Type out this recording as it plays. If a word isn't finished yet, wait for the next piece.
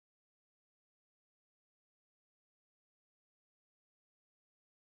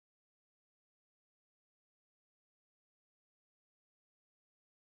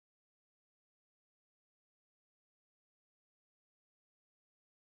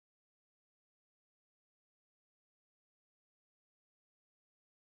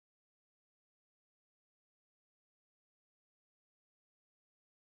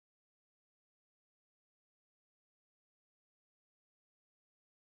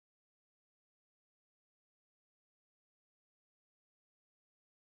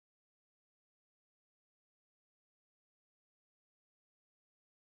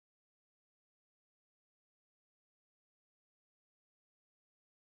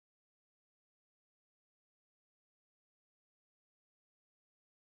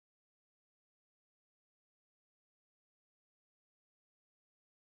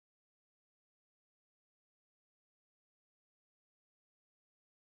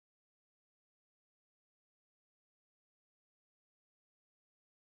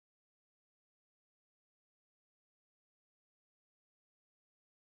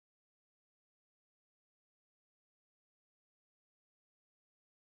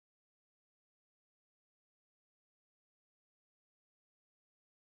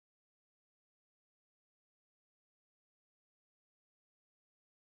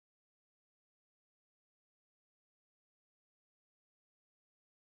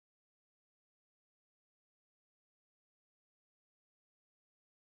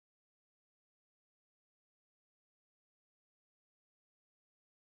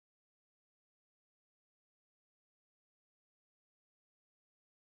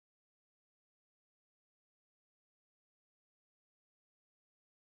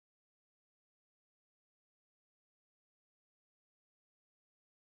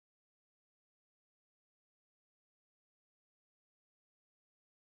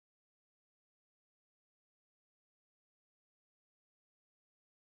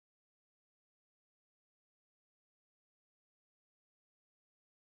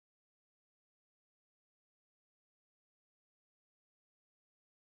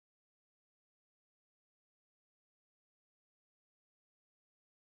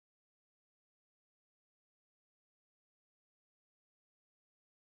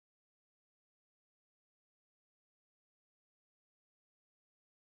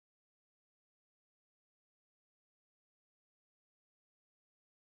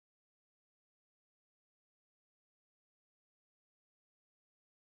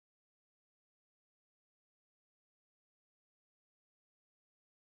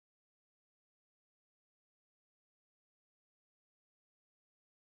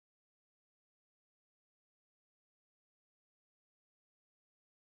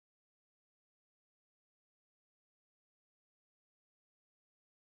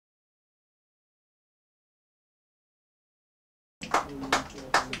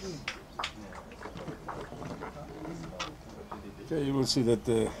Okay, you will see that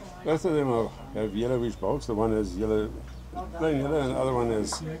both of them have yellowish bolts. The one has yellow, plain yellow, and the other one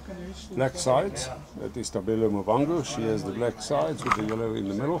has black sides. That is Thabelo Muvhango. She has the black sides with the yellow in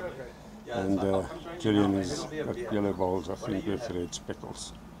the middle. And Gillian has got yellow bowls, I think, with red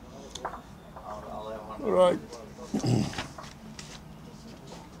speckles. Alright.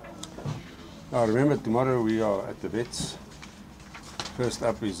 Now remember, tomorrow we are at the vets. First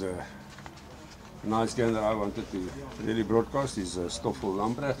up is a nice game that I wanted to really broadcast is Stoffel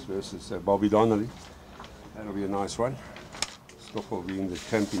Lambrecht versus Bobby Donnelly. That'll be a nice one. Stoffel being the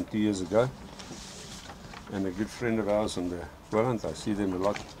champion 2 years ago. And a good friend of ours on the Welland. I see them a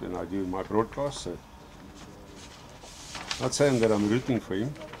lot when I do my broadcasts. So not saying that I'm rooting for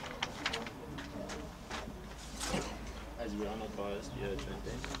him. As we are not biased, yeah,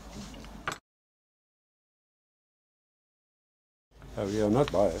 We are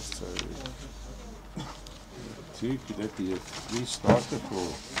not biased, so 2, could that be a 3 starter for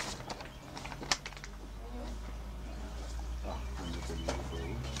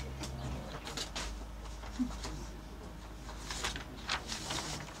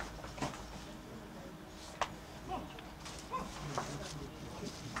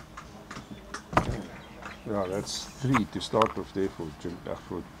yeah, that's 3 to start off there for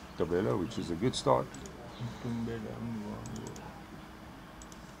Thabelo, which is a good start.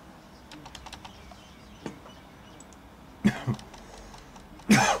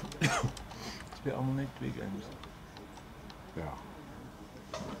 Speel allemaal net 2 games. Ja.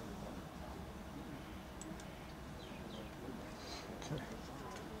 Okay.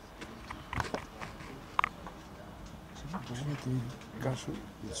 Zie je met die kassen?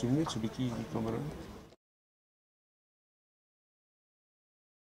 Zoom net zo'n beetje in die camera.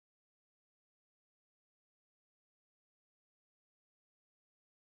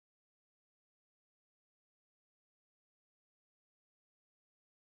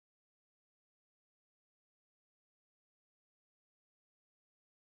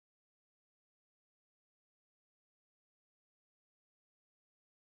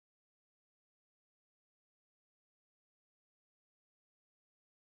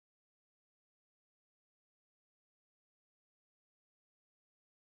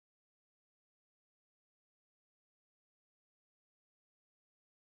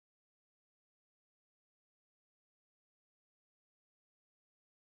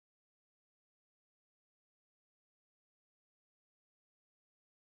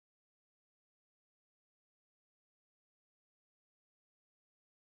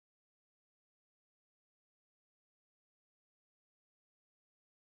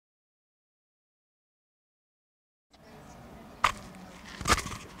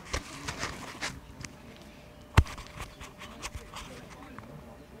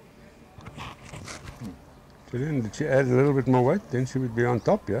 Gillian, did she add a little bit more weight? Then she would be on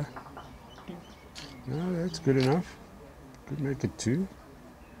top, yeah? No, that's good enough. Could make it 2.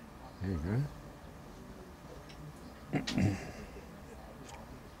 There you go.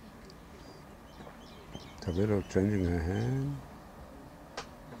 Thabelo changing her hand.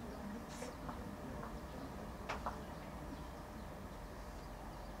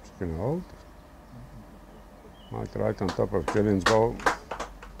 She can hold. Might right on top of Gillian's bowl.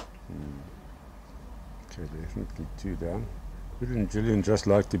 Okay, definitely 2 down. Wouldn't Gillian just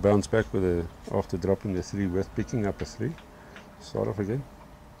like to bounce back with a, after dropping the 3 with picking up a 3? Start off again.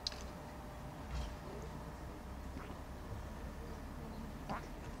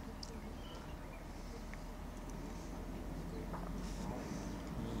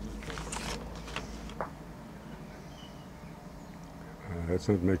 That's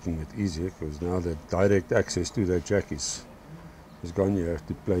not making it easier because now the direct access to that jack is gone. You have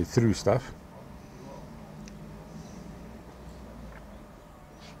to play through stuff.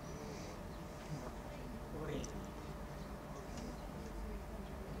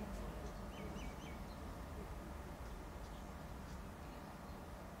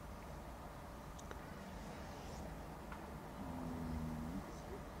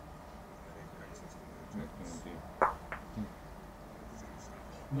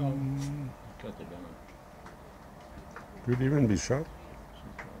 Could even be sharp.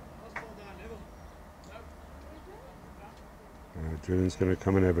 Gillian's going to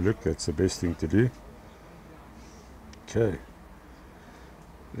come and have a look. That's the best thing to do. Okay.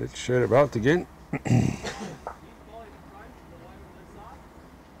 Let's share about again.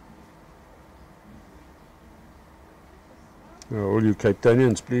 All you Cape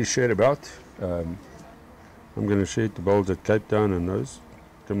Townians, please share about. I'm going to share the bowls at Cape Town and those.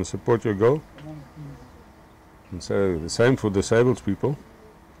 Come and support your goal. And so the same for disabled people.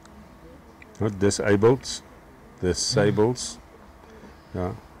 Not disabled, disables.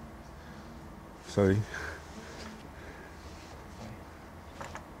 Yeah. Sorry.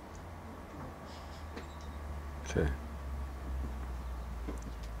 Okay.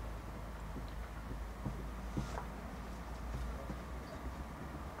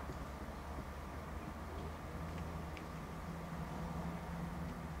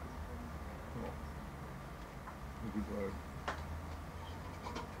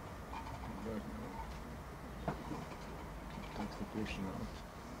 Take the question out.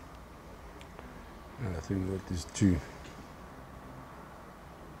 I think that is 2.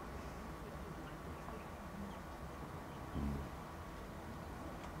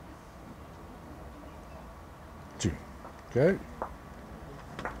 Okay.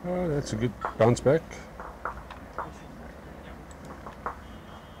 Oh, that's a good bounce back.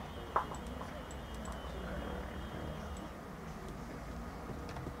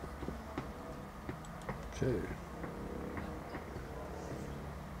 Okay.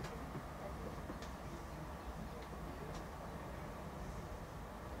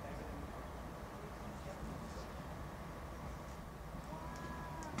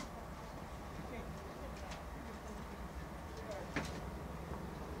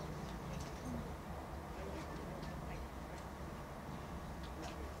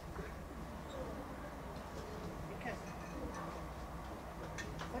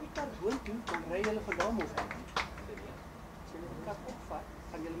 Wat die kar gewoon doen, dan ry hulle van daar af. As jy die kar opvat,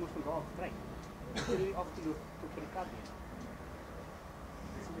 gaan julle mos van daar af kry. As jy af te loop tot by die kar nie.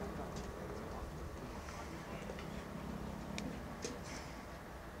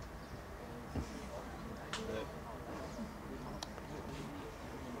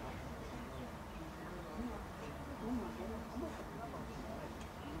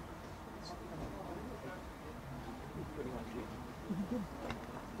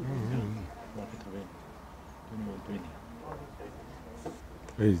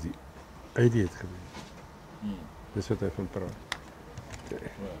 Hy is die ID het gewees. Dis wat hy van praat. Okay.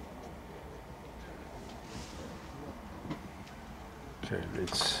 Okay,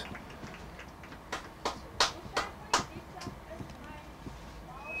 let's...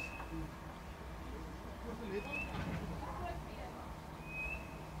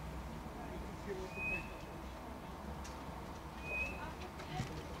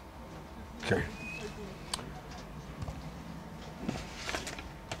 Okay.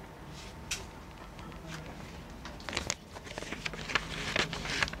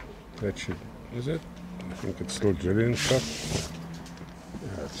 That should, is it? I think it's still Gillian stuff.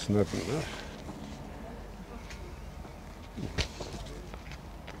 Yeah, it's not enough.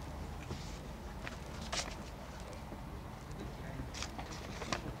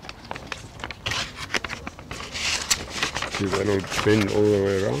 See, that'll bend all the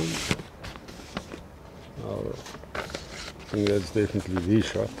way around. Oh, I think that's definitely the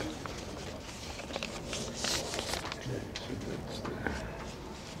shot.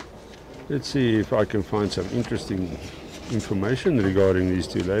 Let's see if I can find some interesting information regarding these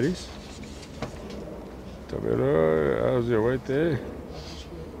two ladies. Thabelo, how's your weight there?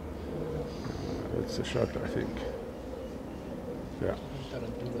 That's the shot, I think. Yeah.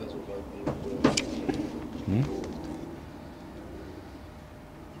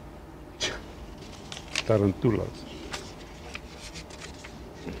 Tarantulas.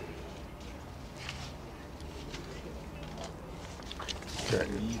 Okay.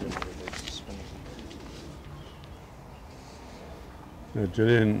 Now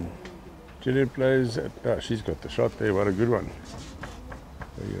Gillian plays at, she's got the shot there, what a good one.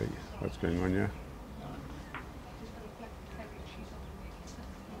 What's going on here?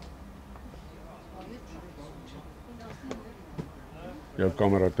 Jouw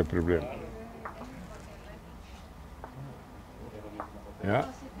camera had een probleem. Yeah,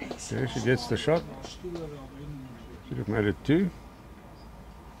 there she gets the shot. Should have made it 2.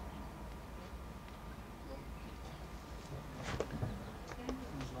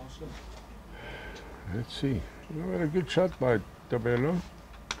 Let's see. Oh, what a good shot by Thabelo.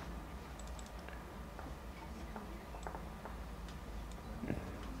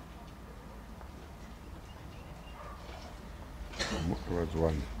 Was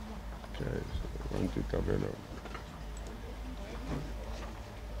 1. Okay, so 1 to Thabelo.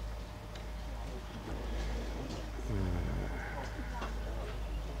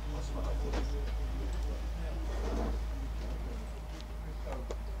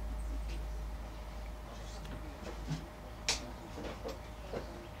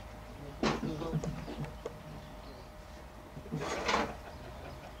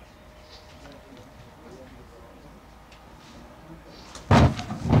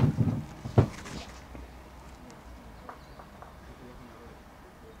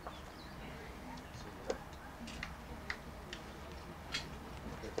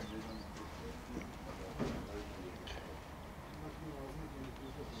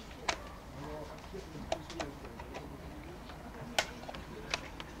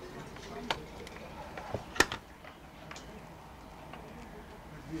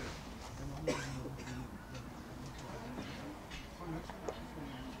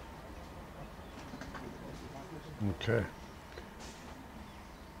 Okay.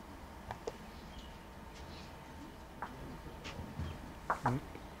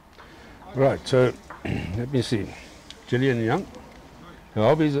 Right, so let me see. Gillian Young. Her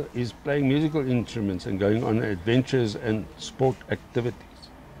hobbies is playing musical instruments and going on adventures and sport activities.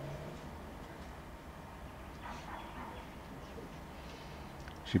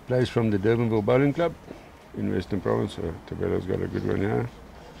 She plays from the Durbanville Bowling Club in Western Province. So Thabelo's got a good one here.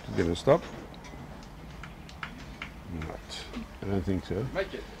 She's going to stop. Not. I don't think so.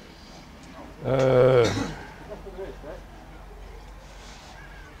 Make it.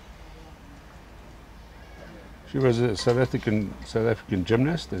 She was a South African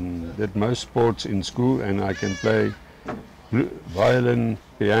gymnast and did most sports in school, and I can play violin,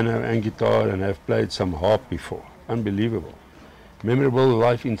 piano and guitar, and have played some harp before. Unbelievable. Memorable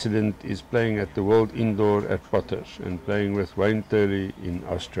life incident is playing at the World Indoor at Potters and playing with Wayne Turley in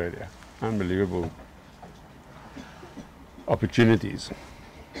Australia. Unbelievable opportunities.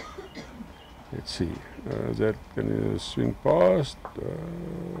 Let's see. Is that going to swing past?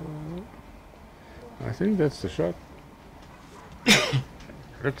 I think that's the shot.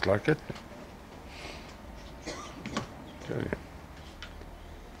 Looks like it. Okay.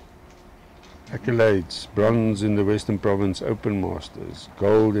 Accolades: bronze in the Western Province Open Masters,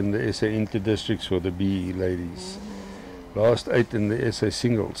 gold in the SA Inter-Districts for the BE ladies, last 8 in the SA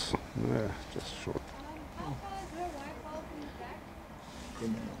singles. Just short.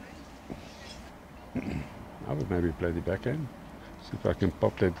 I would maybe play the backhand, see if I can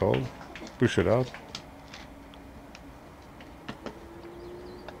pop that ball, push it out.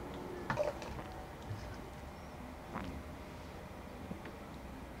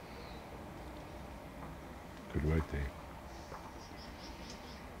 Good weight there.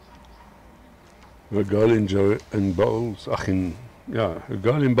 A goal in bowls, a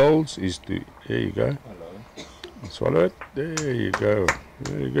goal in bowls is to, there you go. Hello. Swallow it, there you go,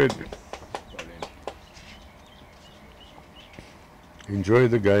 very good. Enjoy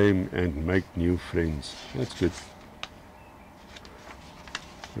the game and make new friends. That's good.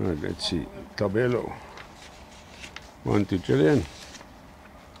 Right, let's see. Thabelo. 1 to Gillian.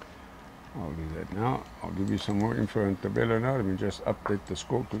 I'll do that now. I'll give you some more info on Thabelo now. Let me just update the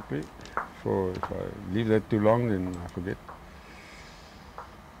score quickly. For if I leave that too long, then I forget.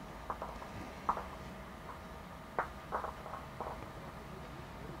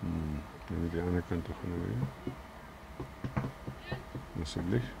 Maybe the andere kant toe gaan weer.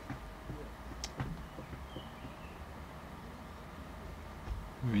 Alsjeblieft.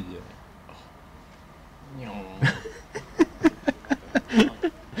 Video.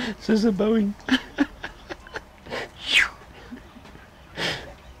 This is bowing.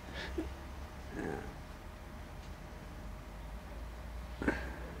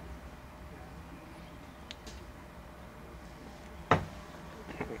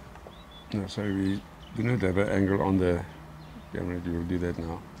 No, so we do not have an angle on the camera. You will do that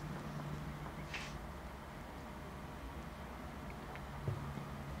now.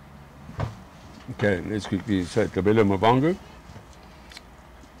 Okay, let's quickly say Thabelo Muvhango,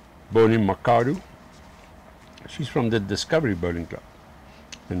 born in Makadu. She's from the Discovery Bowling Club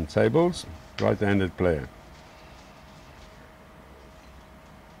in Sables, right-handed player.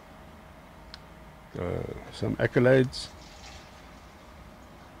 Some accolades: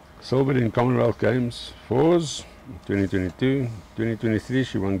 silver in Commonwealth Games, fours, 2022, 2023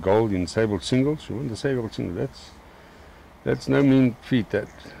 she won gold in Sable singles. She won the Sable single. That's no mean feat. That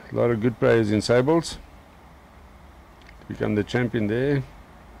a lot of good players in Sables. Become the champion there.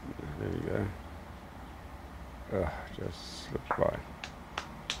 There we go. Just slipped by.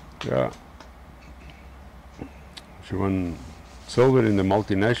 Yeah. She won silver in the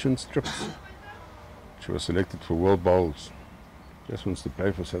multi-nations trips. She was selected for World Bowls. Just wants to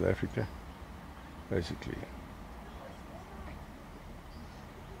play for South Africa, basically.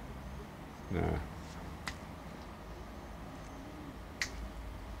 No.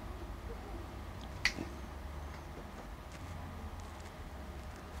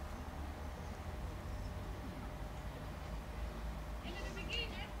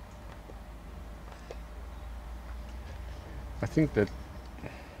 I think that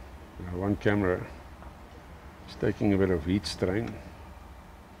one camera is taking a bit of heat strain.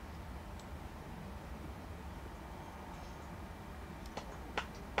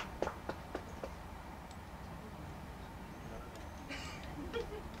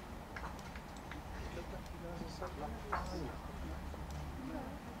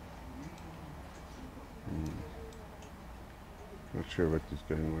 Not sure what is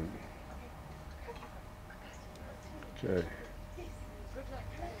going on. Okay.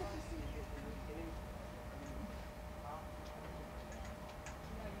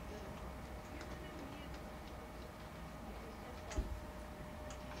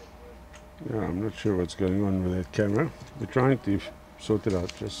 Yeah, I'm not sure what's going on with that camera. We're trying to sort it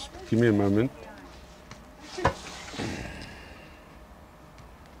out. Just give me a moment.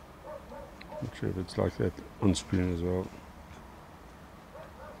 Not sure if it's like that on screen as well.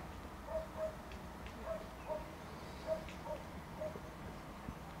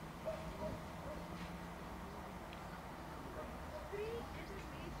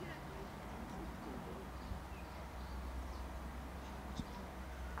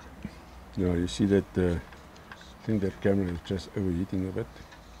 Yeah, you see that I think that camera is just overheating a bit.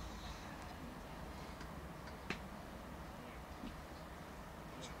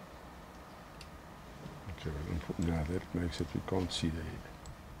 Okay, well, now that makes it we can't see the head.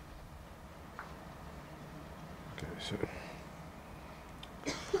 Okay, so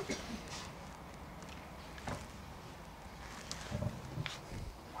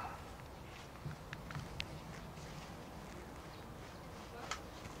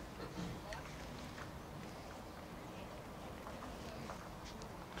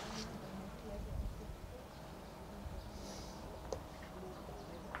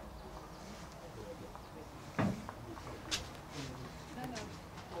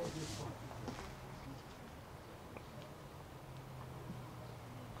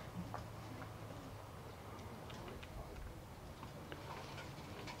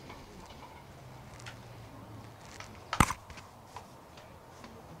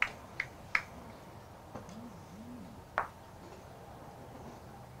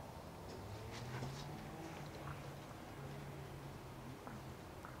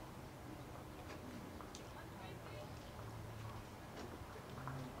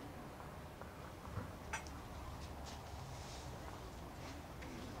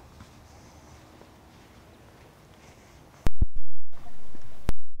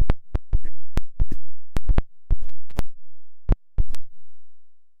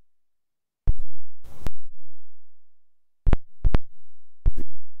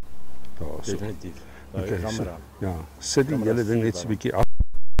Definitief. okay, so, Camera. ja, sit die hele ding net so 'n bietjie af.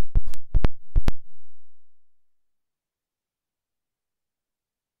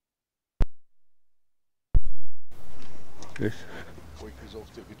 Yes. Week is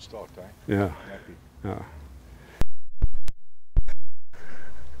off to a good start, eh? Ja, Happy. ja.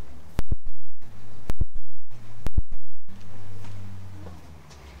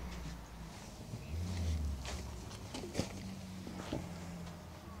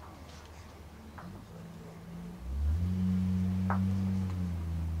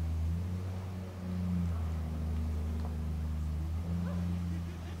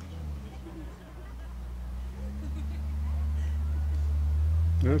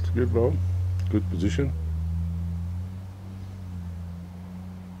 That's a good ball, good position.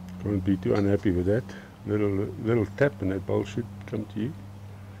 Can't be too unhappy with that. Little tap and that ball should come to you.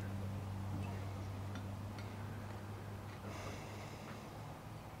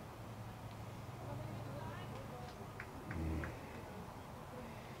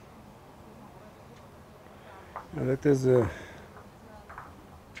 Now that is a...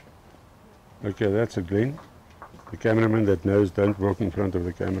 Okay, that's a Glenn. The cameraman that knows don't walk in front of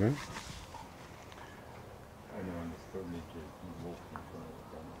the camera. I don't understand it. You walk in front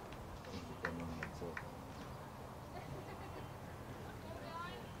of the camera itself.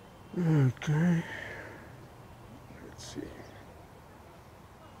 Okay. Let's see.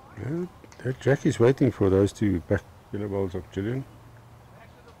 Well, that Jack is waiting for those two back yellow balls of Gillian.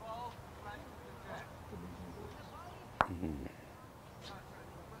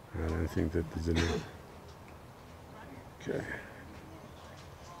 I don't think that is enough. Okay.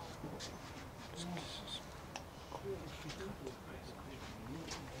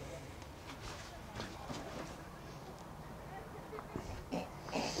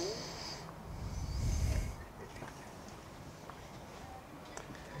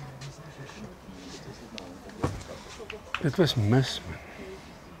 Dit was mis, man.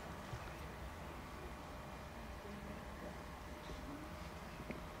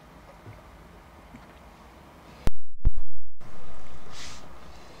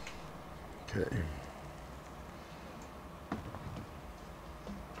 Okay.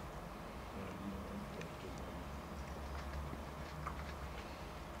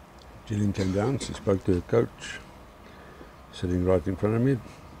 Gillian came down, she spoke to her coach, sitting right in front of me,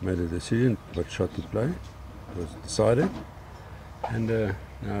 made a decision what shot to play. It was decided, and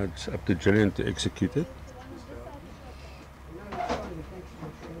now it's up to Gillian to execute it.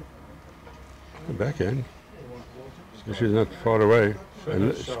 the backhand. She's not far away.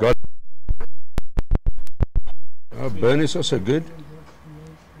 She's got. Oh, burn is also good.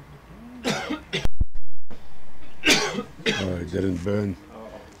 Oh, it didn't burn.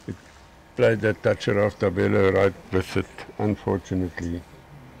 It played that toucher of Thabelo right with it, unfortunately.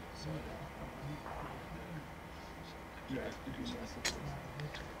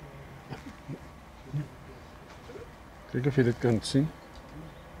 Kyk of jy dit kan sien.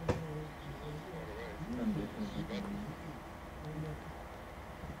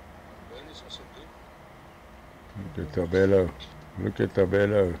 Look at Thabelo. Look at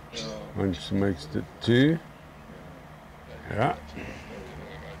Thabelo. Once makes the 2. Yeah.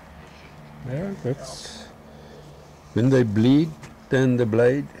 Yeah, that's when they bleed, then the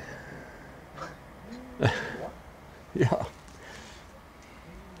blade. Yeah.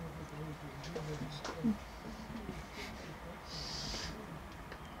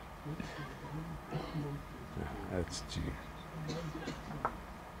 That's G.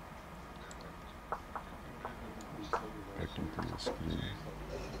 Back into the screen.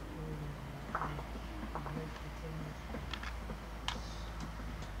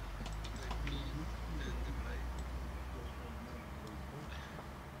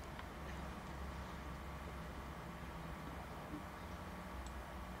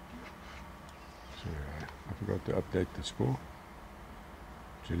 So I forgot to update the score.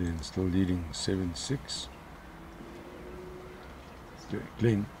 Gillian still leading 7-6.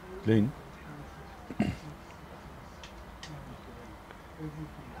 Glenn.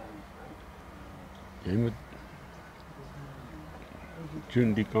 Jy moet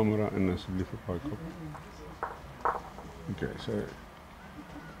tune die camera in asseblief op haar kop. Okay, so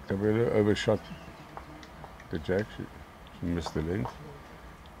Thabelo overshot the jack. She missed the length.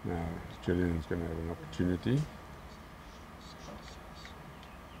 Now Gillian's going to have an opportunity.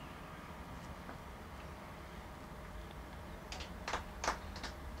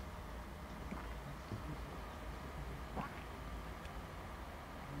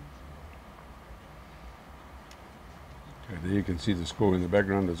 There you can see the score in the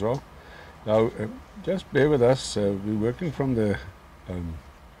background as well. Now, just bear with us. We're working from the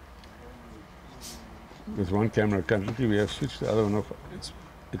with one camera currently. We have switched the other one off.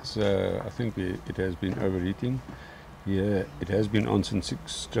 I think it has been overheating. Yeah, it has been on since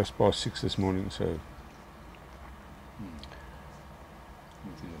just past 6 this morning. So,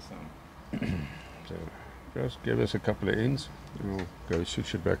 so just give us a couple of ends, and we'll go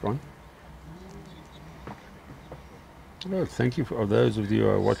switch it back on. Well, thank you for those of you who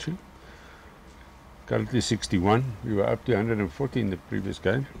are watching. Currently 61. We were up to 140 in the previous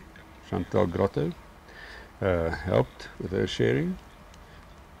game. Chantal Grotto helped with her sharing.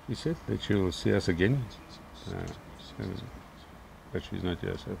 She said that she will see us again, but she's not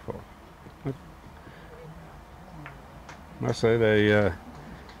here so far. But I must say a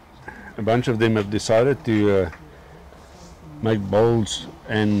bunch of them have decided to make bowls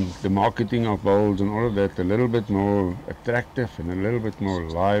and the marketing of bowls and all of that a little bit more attractive and a little bit more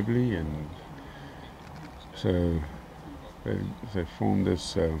lively, and so they formed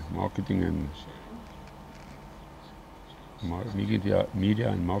this marketing and media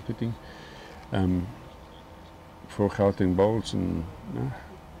and marketing for Gauteng bowls, and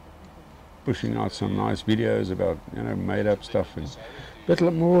pushing out some nice videos about made up stuff and a bit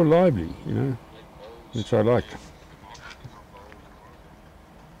more lively, which I like.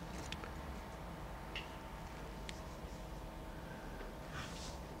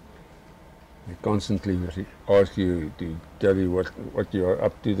 I constantly ask you to tell you what you are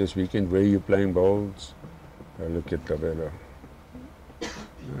up to this weekend, where you're playing bowls. Look at Thabelo.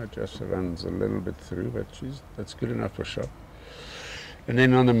 Just runs a little bit through, but that's good enough for shot. And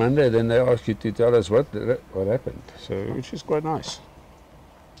then on the Monday, then they ask you to tell us what happened, so which is quite nice.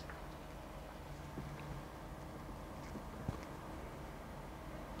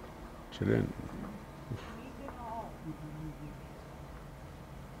 Gillian.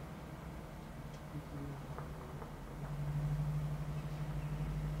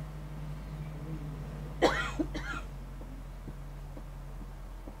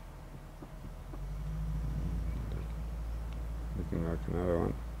 Looking like another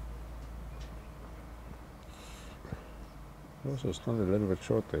one. Also still a little bit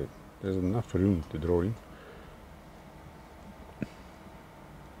short there. There's enough room to draw in.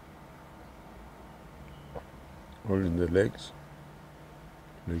 All in the legs.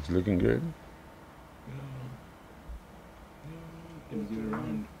 Legs looking good.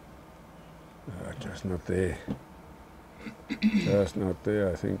 Just not there. Just not there,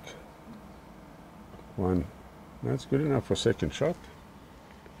 I think. One. That's good enough for second shot.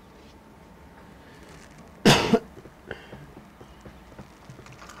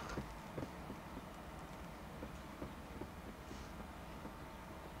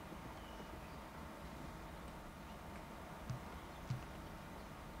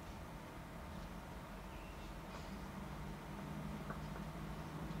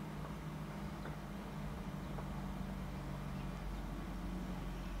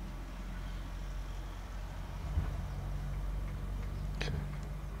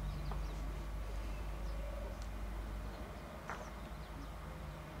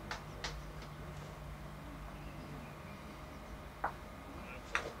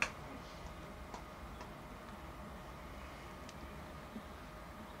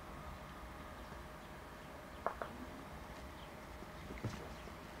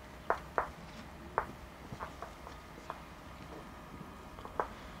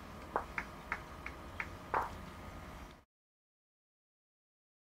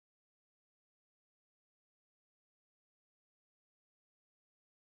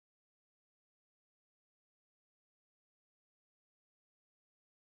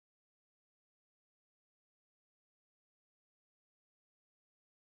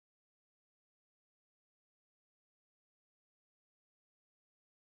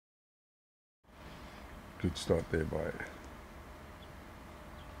 Good start there by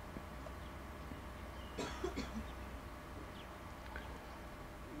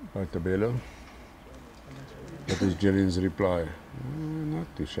Thabelo. That is Gillian's reply.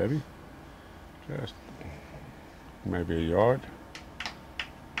 Not too shabby. Just maybe a yard.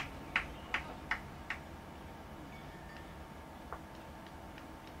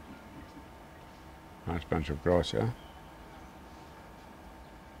 Nice bunch of grass, yeah?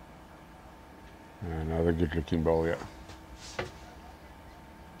 Another good looking ball, yeah.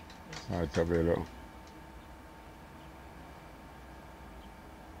 Right, Thabelo.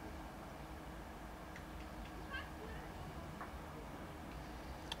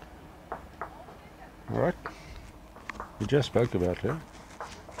 Alright. We just spoke about her.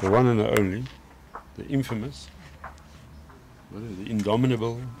 The one and the only. The infamous. What is the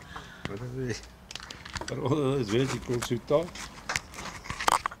indomitable? What are all those words you call Sutar?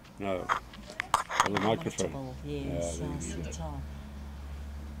 No. On the microphone. Yes,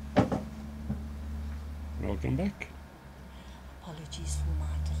 Welcome back. Apologies for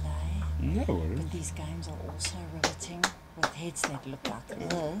my delay. No worries. But these games are also riveting with heads that look like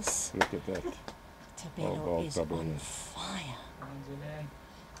this. Look at that. Thabelo is Thabelo. on fire.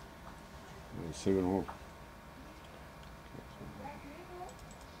 7-all.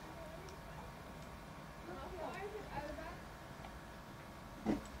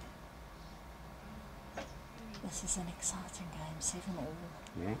 This is an exciting game, 7-all.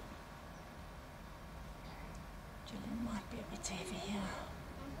 Yeah. Gillian might be a bit heavy here.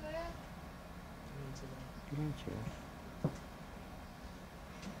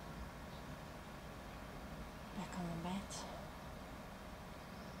 Back on the mat.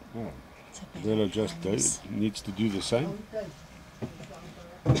 Oh. Thabelo Thabelo just comes. needs to do the same.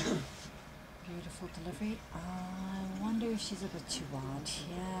 Beautiful delivery. I wonder if she's a bit too wide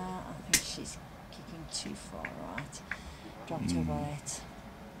here. I think she's kicking too far right. Dropped her weight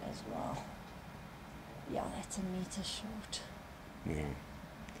as well. Yeah, that's a meter short. Yeah.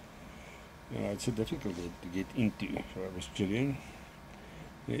 Yeah, it's a difficult to get into for us, Gillian.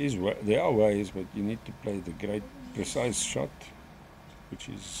 There are ways, but you need to play the great precise shot, which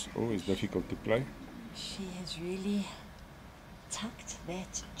is always difficult to play. She has really tucked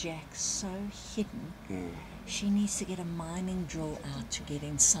that jack so hidden. Yeah. She needs to get a mining drill out to get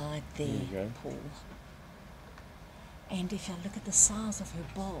inside There you their go. pool. And if you look at the size of her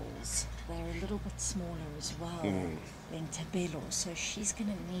bowls, they're a little bit smaller as well than Thabelo. So she's going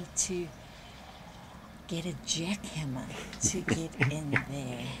to need to get a jackhammer to get in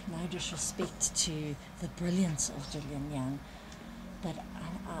there. No disrespect to the brilliance of Gillian Young, but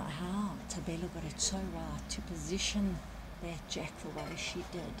how Thabelo got it so right to position that jack the way she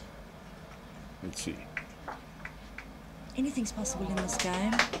did. Let's see. Anything's possible in this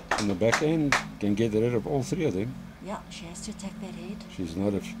game. On the back end, can get rid of all three of them. Yeah, she has to attack that head. She's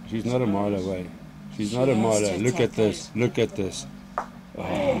not a mile away. She's She not a has mile to away. Look attack at this. Look at this.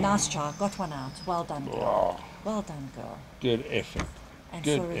 Nice try, got one out. Well done, girl. Wow. Well done, girl. Good effort. And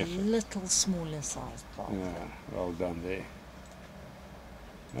Good for a effort. little smaller size ball. Yeah, well done there.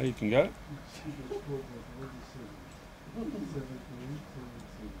 Now you can go.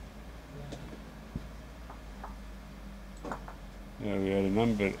 Yeah, we had a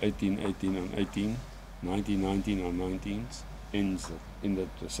number 18-18 on 18, 19-19 on 19s. Ends in the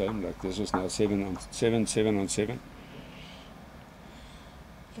same, like this was now 7 on 7, 7 on 7.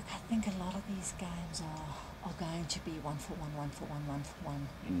 Look, I think a lot of these games are going to be 1 for 1, 1 for 1, 1 for 1.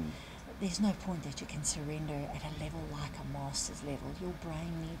 There's no point that you can surrender at a level like a master's level. Your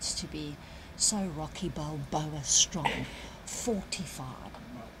brain needs to be so Rocky Balboa strong, fortified.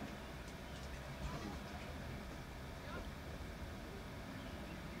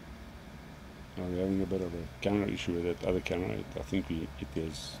 We're having a bit of a camera issue with that other camera. I think it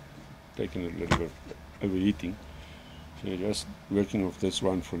has taken a little bit of overheating. So we're just working off this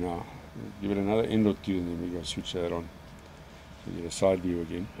one for now. Give it another end or two and then we're going to switch that on. So get a side view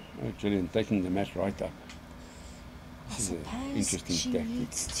again. Oh, Gillian taking the mat right up. I This is an suppose interesting she tactic.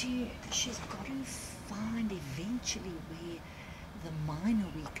 needs to, she's got to find eventually where the minor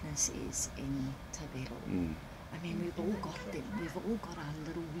weakness is in Thabelo. I mean, we've all got them. We've all got our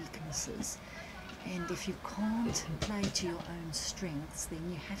little weaknesses. And if you can't play to your own strengths, then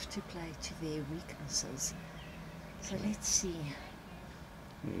you have to play to their weaknesses. So let's see.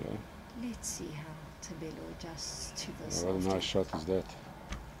 Yeah. Let's see how Thabelo adjusts to this. What a nice shot is that.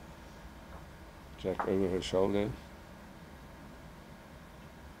 Jack over her shoulder.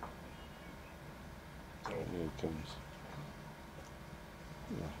 There it comes.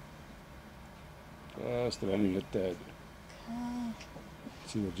 Yeah. Just running a tad.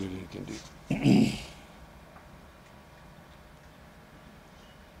 See what Gillian can do.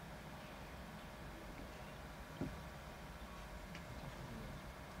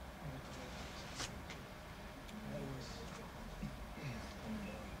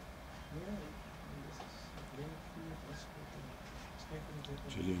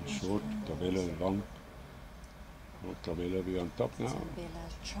 Gillian short, Thabelo long. Will Thabelo be on top now? Thabelo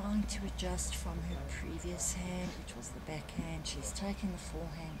trying to adjust from her previous hand, which was the backhand. She's taking the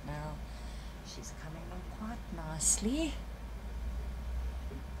forehand now. She's coming on quite nicely.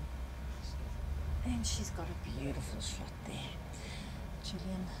 And she's got a beautiful shot there.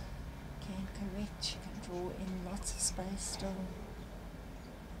 Gillian can correct. She can draw in lots of space still.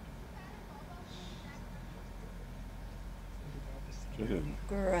 Gillian.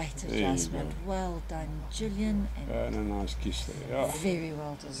 Great There you adjustment. go. Well done, Gillian. And And a nice kiss there. Yeah. very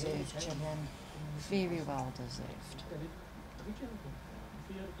well deserved, Gillian. Very well deserved.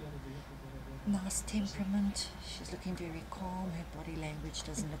 Nice temperament. She's looking very calm. Her body language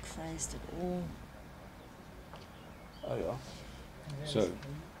doesn't look phased at all. Oh yeah. So,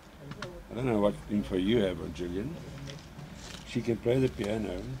 I don't know what info you have on Gillian. She can play the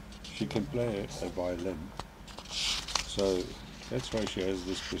piano. She can play a violin. So that's why she has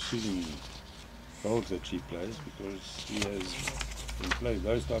this precision bowls that she plays, because she can play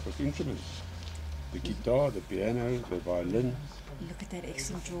those type of instruments. The guitar, the piano, the violin. Look at that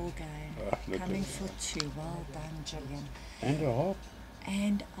excellent draw game. Look Coming at for two. Well done, Gillian. And a harp.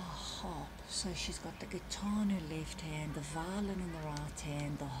 And a harp. So she's got the guitar in her left hand, the violin in the right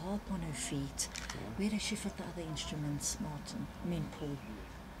hand, the harp on her feet. Where does she fit the other instruments, Martin? I mean, Paul.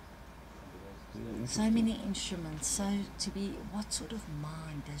 So many instruments. So what sort of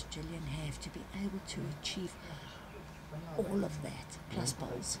mind does Gillian have to be able to achieve all of that, plus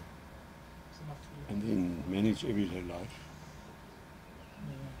bowls? And then manage everyday life.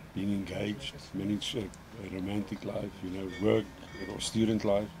 Being engaged, manage a romantic life, work or student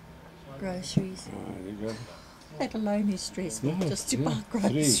life. Groceries. There you go. That alone is stressful, Yeah, just to yeah, buy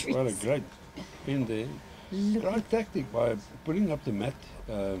groceries. Three. What a great pin there. Look Great at, tactic by putting up the mat.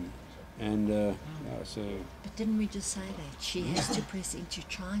 So but didn't we just say that? She has to press into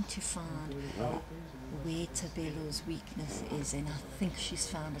trying to find where Thabelo's weakness is, and I think she's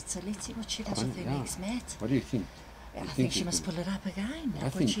found it. So let's see what she does with her Yeah. next mat. what do you think? I You think she you must can- pull it up again. I Look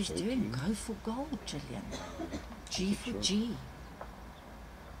what think she's so doing. too. Go for gold, Gillian. G for Sure. G.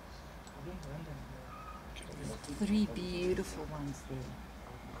 Three beautiful ones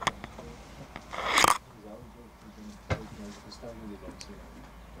there.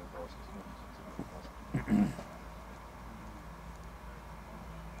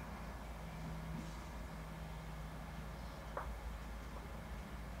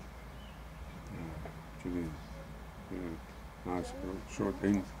 Gillian. Yeah. Nice short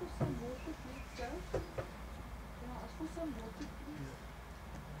end.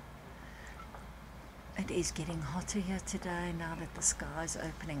 It is getting hotter here today now that the sky's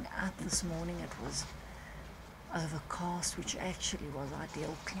opening up. This morning it was overcast, which actually was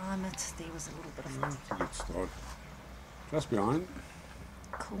ideal climate. There was a little bit of It's a good start. Just behind.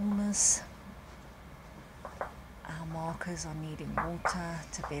 coolness. Our markers are needing water.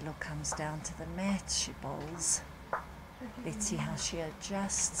 Thabelo comes down to the mat. She bowls. Let's see how she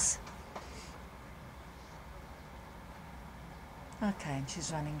adjusts. Okay, and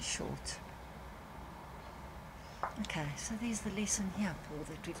she's running short. Okay, so there's the lesson here, Paul,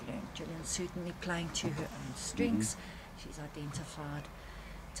 that we've learned. Gillian's certainly playing to her own strengths. She's identified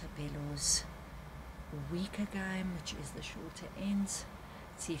Thabelo's weaker game, which is the shorter ends.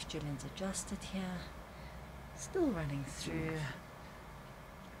 Let's see if Gillian's adjusted here. Still running through.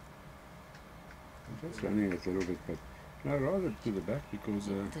 I'm just running it a little bit, but no, rather to the back, because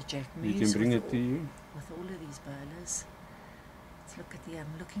The jack we moves can bring with it to you. with all of these bowlers. Let's look at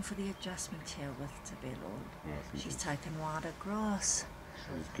I'm looking for the adjustment here with Thabelo. I think She's taken wider grass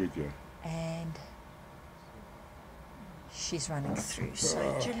it's good, yeah. and she's running through.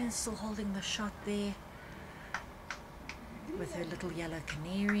 So Gillian's still holding the shot there with her little yellow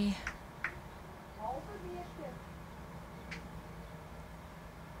canary.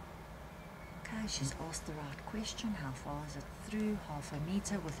 Okay, she's asked the right question. How far is it through? Half a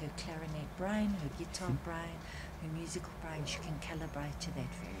meter with her clarinet brain, her guitar brain, her musical brain. She can calibrate to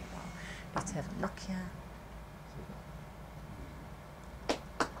that very well. Let's have a look here.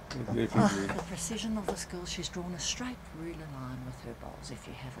 Definitely. The precision of this girl, she's drawn a straight ruler line with her bowls, if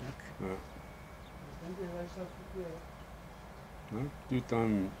you have a look. No,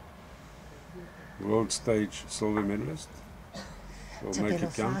 two-time world stage silver medalist. We'll make Thabelo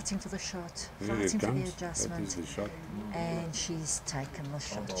it count. fighting for the shot, There it fighting for the comes. That adjustment, is the shot. and she's taken the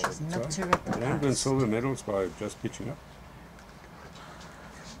shot. She's nipped her at the They haven't won post. silver medals by just pitching up.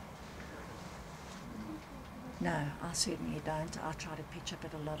 No, I certainly don't. I try to pitch up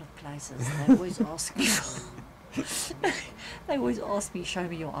at a lot of places. They always ask me. They always ask me, show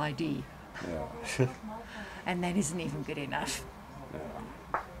me your ID, Yeah. and that isn't even good enough. Yeah.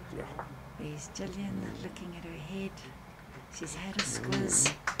 Yeah. There's Gillian looking at her head. She's had a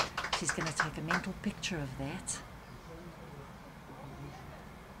squiz. She's going to take a mental picture of that.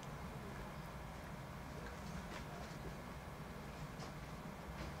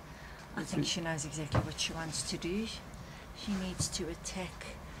 I think she knows exactly what she wants to do. She needs to attack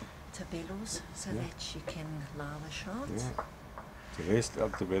Thabelo's so that she can lie the shot. Yeah. To rest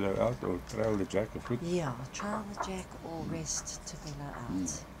up Thabelo out or trail the jack afoot. Yeah, trail the jack or rest Thabelo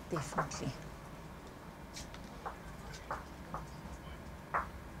out. Definitely.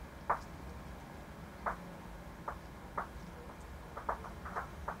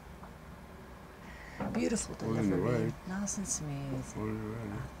 Beautiful All in the delivery, way. nice and smooth. All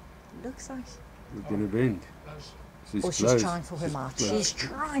around. Looks like. We're going to bend. She's Oh, she's close. trying for her mouth. close. She's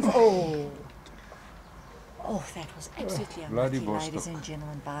trying for. Oh! Oh, that was absolutely bloody unlucky, ladies Bostock. and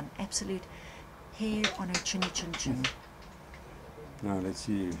gentlemen, by an absolute hair on her chinny chin chin. Now let's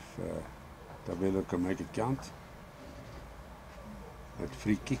see if Thabelo can make it count. That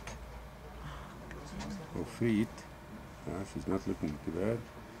free kick. Or free hit. She's not looking too bad.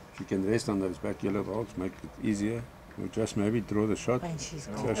 She can rest on those back yellow balls, make it easier. Or just maybe draw the shot. And she's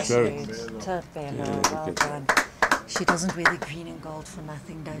Just got show it. it. Thabelo, Yeah, look well at done. She doesn't wear the green and gold for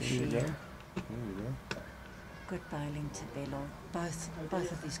nothing, does There she? you go. There you go. Good bowling, Thabelo.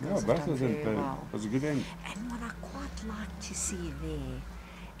 Both of these Yeah, girls have both done of them very played. well. It was a good end. And what I quite like to see there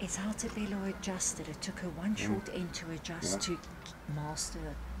is how Thabelo adjusted. It took her one short end to adjust to master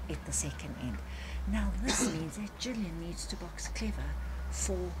it at the second end. Now this means that Gillian needs to box clever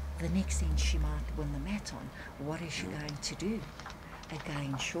for the next end she might win the mat on. What is she going to do?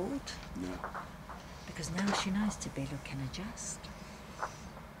 Again short? Yeah. Because now she knows Thabelo can adjust.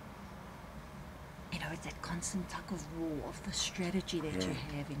 You know, it's that constant tug of war of the strategy that you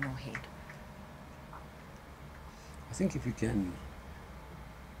have in your head. I think if you can,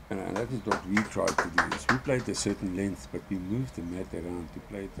 and that is what we tried to do, is we played a certain length, but we moved the mat around to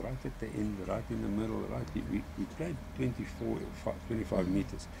play it right at the end, right in the middle, right. We played 25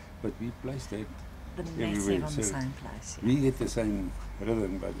 meters, but we placed it The everywhere. massive on the So same place. Yeah. we get the same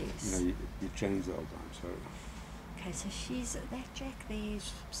rhythm, but Yes. you know, you change the whole time. So Okay, so she's that jack there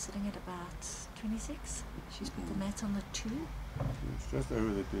is sitting at about 26. She's put the mat on the 2. it's just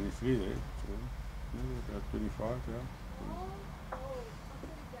over the 23 there. So maybe about 25, yeah.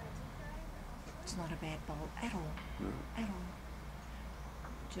 It's not a bad bowl at all. No. At all.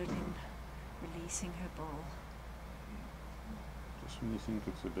 Gillian releasing her bowl. Just when you think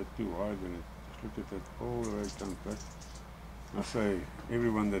it's a bit too wide, and just look at that all the way it comes back. I say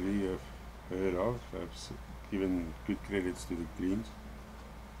everyone that we have heard of have given good credits to the greens.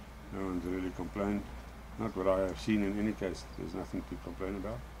 No one's really complained. Not what I have seen in any case. There's nothing to complain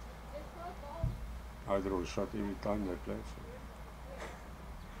about. I draw a shot every time they play. So.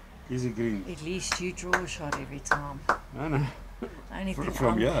 Easy green. At least you draw a shot every time. No. Only thing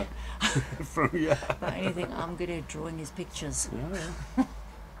From I'm, here. From here. The only thing I'm good at drawing is pictures. Yeah.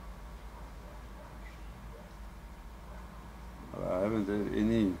 Well, I haven't had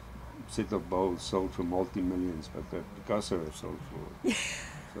any set of bowls sold for multi-millions, but the Picasso have sold for.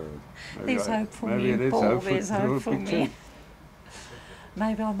 So maybe There's hope for maybe me, it is Paul. hope There's draw a hope for picture. me.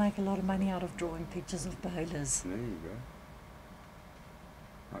 Maybe I'll make a lot of money out of drawing pictures of bowlers. There you go.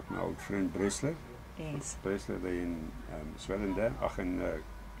 Like my old friend Bresler. Yes. Bresler, they're in Swellendam, in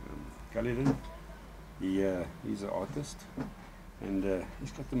Caledon. He's an artist, and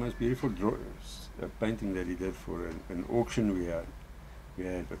he's got the most beautiful painting that he did for an auction we had.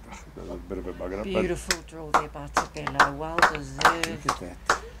 But that was a bit of a bugger up. Beautiful draw there by Thabelo. Well deserved. Look at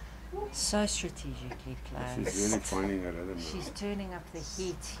that. So strategically She's placed. really finding her rhythm. She's turning up the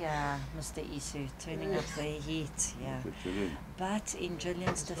heat here, Mr. Isu. Turning up the heat here. Look at Gillian. But in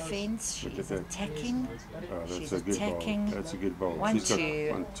Gillian's defense, she Look at is that. attacking. Oh, that's She's a good attacking. ball. That's a good ball. 1, She's got 2.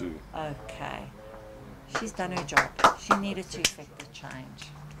 1, 2. Okay. She's done her job. She needed to effect the change.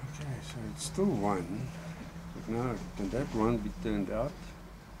 Okay, so it's still 1. But now, can that 1 be turned out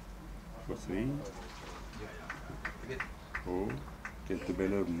for 3? 4. Can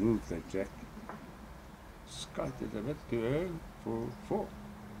Thabelo move that jack? Skyed it a bit to her for 4.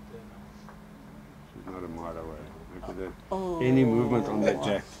 She's not a mile away. Look at that. Oh. Any movement on that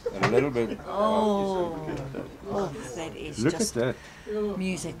jack. A little bit. Oh. Look at that. Oh, that is Look just at that.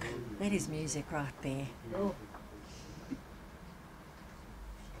 music. That is music right there.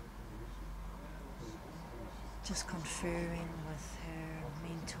 Just conferring with her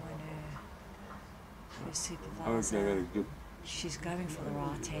mentor and her Okay, supervisor. very good. She's going for the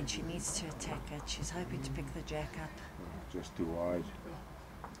right hand. She needs to attack it. She's hoping to pick the jack up. Just too wide.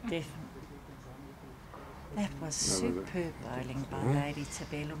 Definitely. That was superb bowling by Lady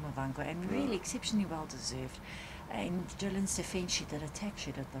Thabelo Muvhango, and really exceptionally well deserved. In Gillian's defence, she did attack,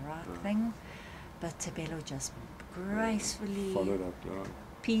 she did the right thing, but Thabelo just gracefully, Followed up,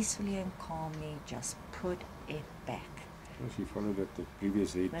 peacefully and calmly just put it back. She followed up the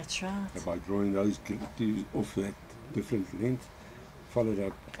previous hit That's right. by drawing those two off that different length. Followed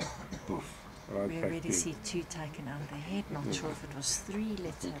up, poof, right We back already there. see 2 taken out of the head. Not sure if it was 3.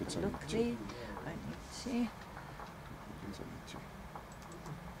 Let's think have it's a only look 2. there. Only 2. It's only 2.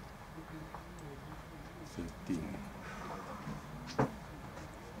 13.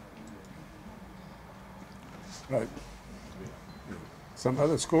 Right. Some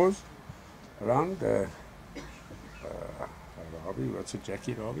other scores around. Rabi, what's it?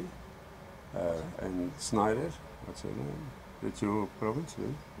 Jackie Rabi, and Snyder. What's her name? That's your province,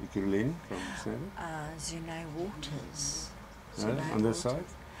 right? Ikuruleni from Snyder. Zune Waters. No, Zune on this Waters side.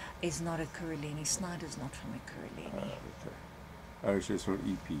 is not a Kuruleni. Snyder's not from a Kuruleni. Okay. Oh, she's from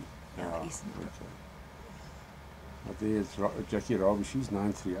EP. Yeah, isn't it? Okay. But there's Jackie Rabi. She's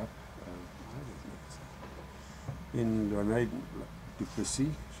 9-3 up. In Renee Duplessis,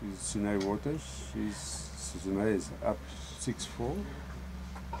 she's Zune Waters. Zune is up 6-4.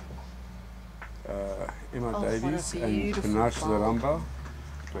 Emma what a Davies and beautiful Panache ball. Laramba.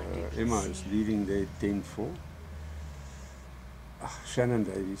 By Emma Duplessis. is leading there 10-4. Shannon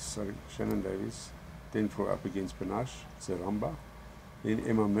Davies, 10-4 up against Panache Zaramba. Then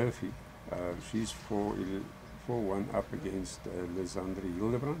Emma Murphy, she's 4-1 up against Lizandre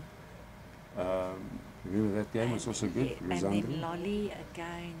Hildebrand. Remember that game was also good. Yeah, and then Lizandre. Lolly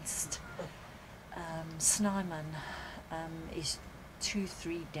against Snyman is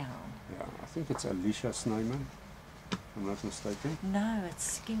 2-3 down. Yeah, I think it's Alicia Snyman, if I'm not mistaken. No,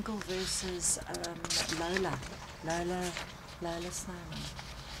 it's Skinkle versus Lola. Lola Snyman.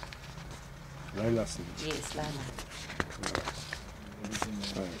 Leila Snyman. Yes, Lola.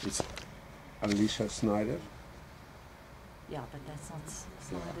 It's Alicia Snyder. Yeah, but that's not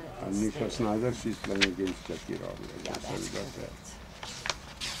Snyder. Yeah. is Alicia there. Snyder, she's playing against Jackie Rabi. Yeah, So that's we got that. correct.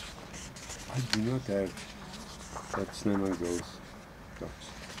 I do not have that Snyman girls dots.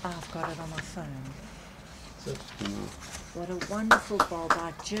 I've got it on my phone. You know, What a wonderful ball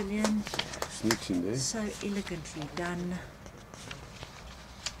by Gillian. sneaks in there. So elegantly done.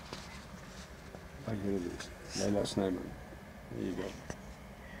 Oh, here it is. Leila Snyman. There you go.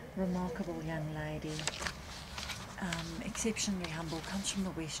 Remarkable young lady. Exceptionally humble. Comes from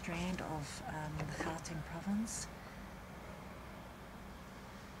the West Rand of the Gauteng province.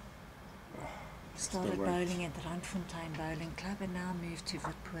 Started weight. bowling at the Randfontein Bowling Club and now moved to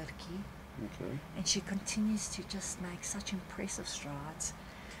Witpoortjie. Okay. And she continues to just make such impressive strides.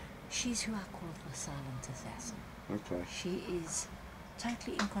 She's who I call the silent assassin. Okay. She is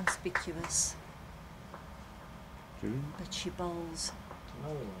totally inconspicuous, Gillian? but she bowls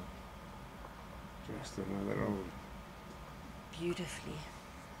Just another old. beautifully.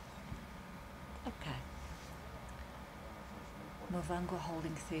 Okay. Muvhango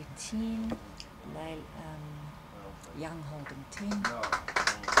holding 13, Young holding 10.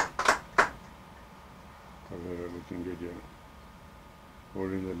 Thabelo looking good, yeah.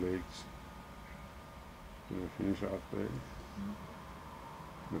 Holding the legs. Gonna finish out there.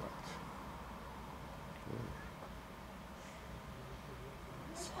 Right. Okay.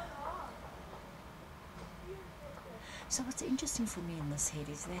 So what's interesting for me in this head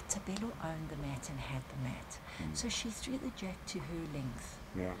is that Thabelo owned the mat and had the mat. So she threw the jack to her length.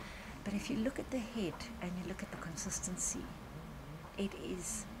 Yeah. But if you look at the head and you look at the consistency, it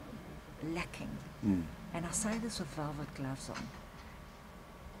is lacking. Mm. And I say this with velvet gloves on.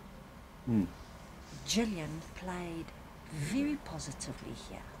 Mm. Gillian played very positively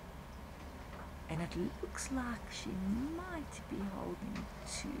here. And it looks like she might be holding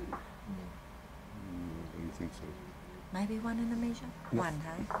 2. I don't think so. Maybe 1 in the measure? No. 1,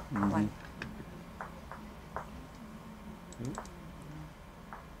 hey? Mhm. 1.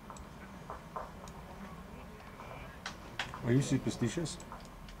 Are you superstitious?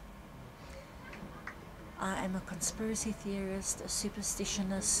 I am a conspiracy theorist, a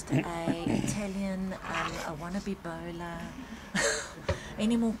superstitionist, a Italian, a wannabe bowler.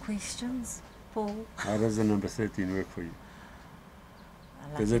 Any more questions, Paul? How does the number 13 work for you?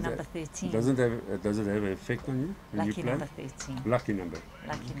 Lucky number 13. Does it have an effect on you when Lucky you play? number 13. Lucky number.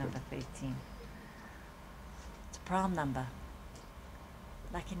 Lucky number 13. It's a prime number.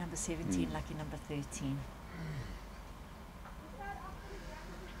 Lucky number 17, lucky number 13.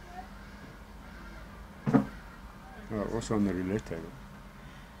 Oh, also on the roulette table.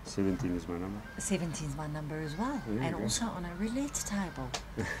 17 is my number. 17 is my number as well, There you and go. also on a roulette table.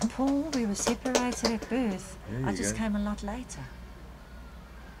 Paul, we were separated at birth. There I you just go. came a lot later.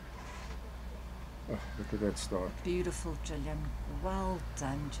 Oh, look at that start. Beautiful, Gillian. Well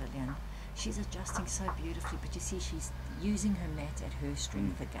done, Gillian. She's adjusting so beautifully, but you see she's using her net at her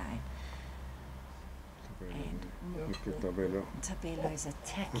strength again. And Look at Thabelo. Tabelo's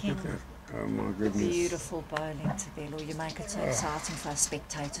attacking. Oh my goodness. Beautiful bowling, Thabelo. You make it so exciting for us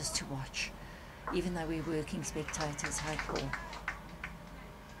spectators to watch. Even though we're working spectators, hey Paul.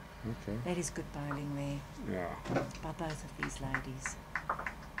 Okay. That is good bowling there Yeah. by both of these ladies.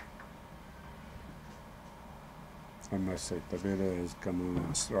 I must say, Thabelo has come on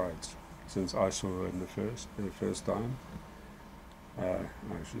in strides since I saw her in the first time.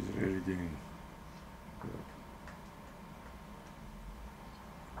 She's really getting good.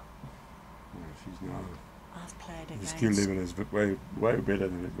 She's now, I've played the against. skill level is way better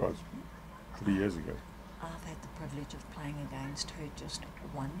than it was 3 years ago. I've had the privilege of playing against her just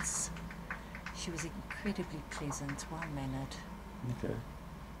once. She was incredibly pleasant, well-mannered, Okay.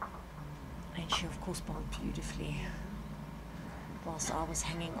 and she of course bowled beautifully, whilst I was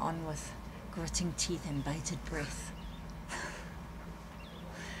hanging on with gritting teeth and bated breath.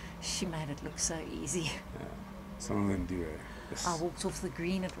 She made it look so easy. Some of them do it. I walked off the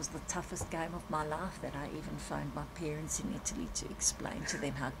green. It was the toughest game of my life that I even phoned my parents in Italy to explain to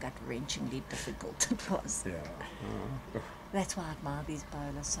them how gut-wrenchingly difficult it was. Yeah. That's why I admire these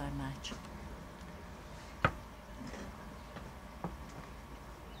bowlers so much.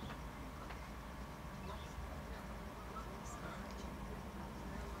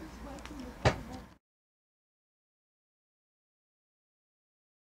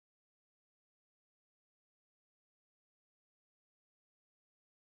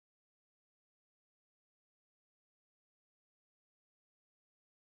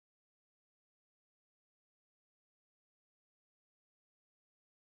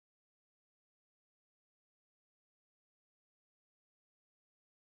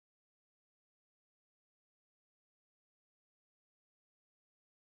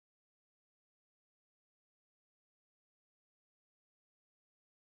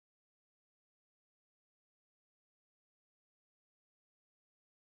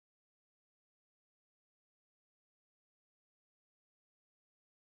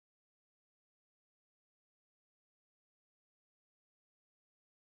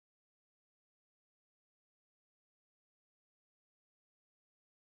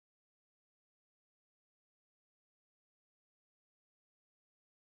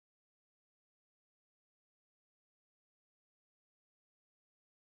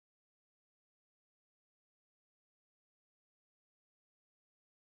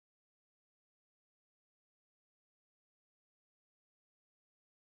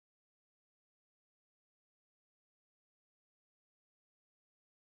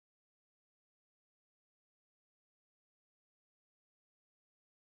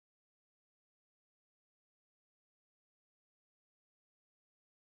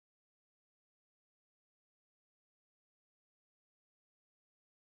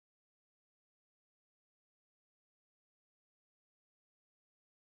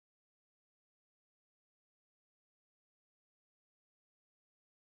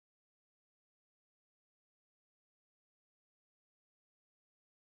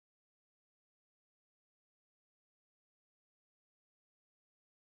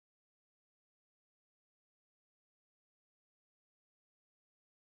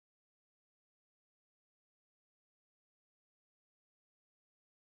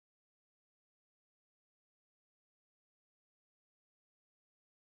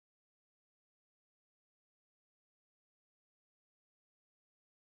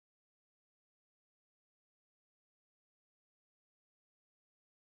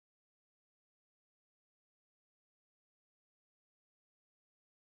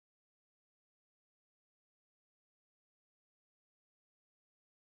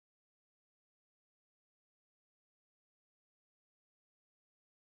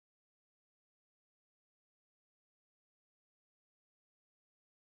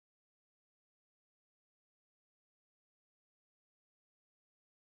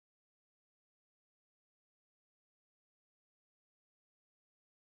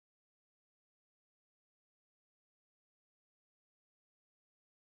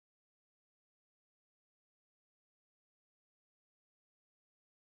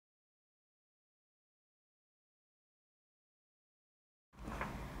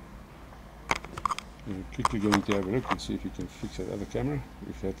 You're quickly going to have a look and see if you can fix that other camera,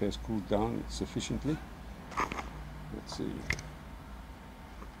 if that has cooled down sufficiently. Let's see.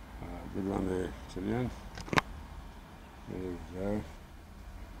 Good one there, Gillian. There you go.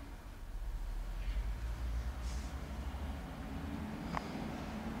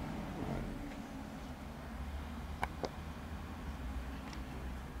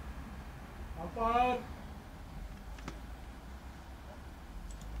 Umpire!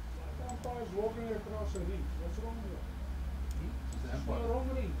 That umpire's walking across a reef. What's wrong with that? It's not wrong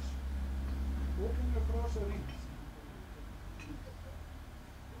reef. Walking across a reef.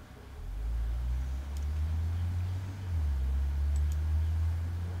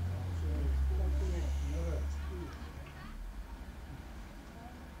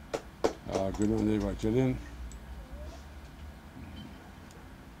 Good one there by Gillian.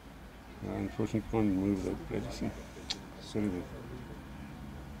 Unfortunately, can't move that medicine. Sorry.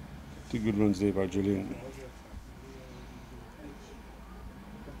 Two good ones there by Gillian.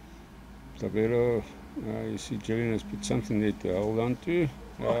 Thabelo, you see Gillian has put something there to hold on to.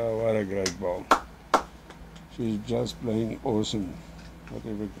 Oh, what a great ball. She's just playing awesome.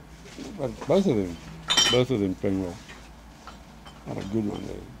 Whatever, but both of them playing well. What a good one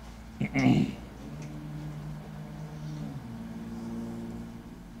there.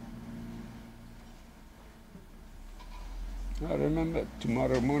 I remember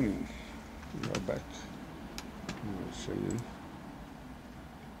tomorrow morning, we are back. I'll show you.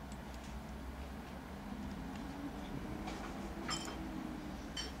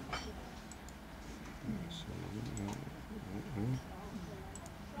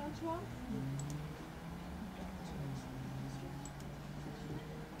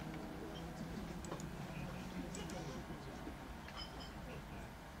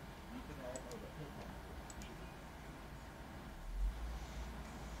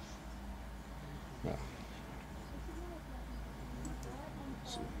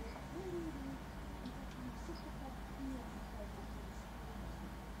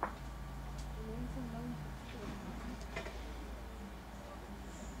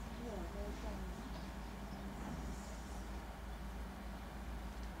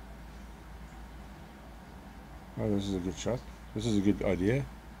 Oh, this is a good shot. This is a good idea.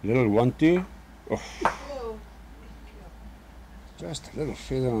 Little 1-2. Oh. Just a little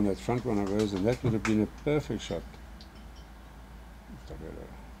feather on that front one of hers, and that would have been a perfect shot.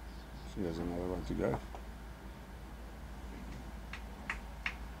 She has another one to go.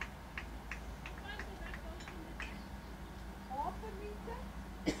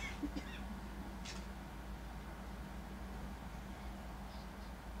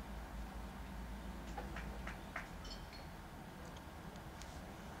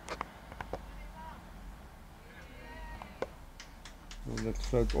 Will that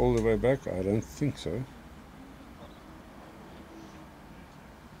float all the way back? I don't think so.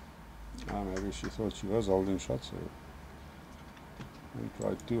 Maybe she thought she was holding shots, so don't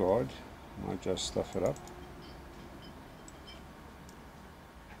try too hard. Might just stuff it up.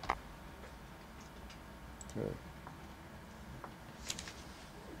 Okay.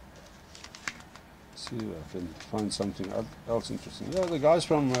 See if I can find something else interesting. Yeah, the guys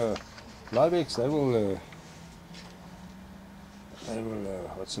from Livex, they will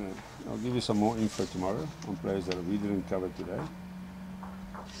what's the name? I'll give you some more info tomorrow on players that we didn't cover today.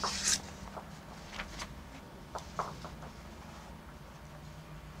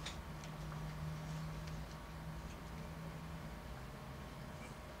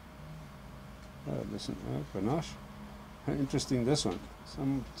 Listen, Panache. Interesting, this one.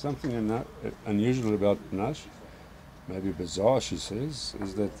 Something unusual about Panache, maybe bizarre, she says,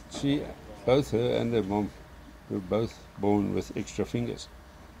 is that both her and her mom were both born with extra fingers.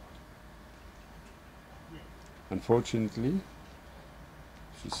 Unfortunately,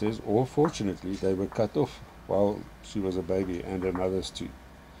 she says, or fortunately, they were cut off while she was a baby, and her mother's too.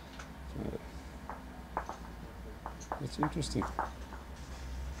 That's interesting.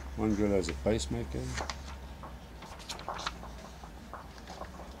 One girl has a pacemaker.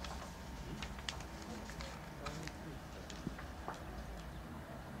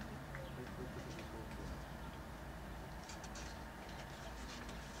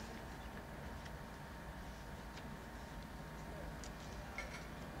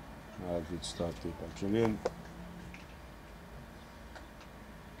 Good start there by Gillian.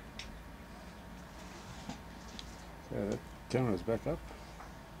 Okay, that camera's back up,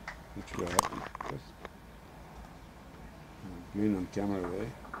 which we are happy with. Green on camera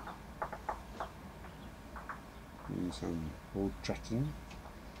there. Doing some ball tracking,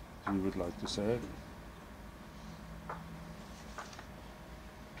 as you would like to say it.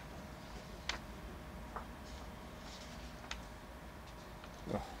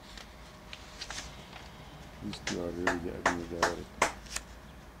 These two are really having a go at it.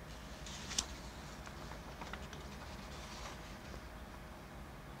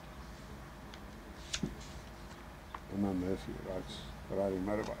 Murphy likes riding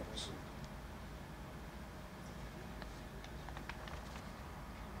motorbikes.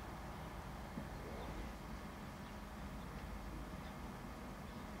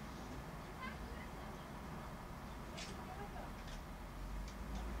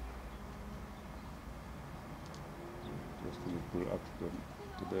 Just going to pull up the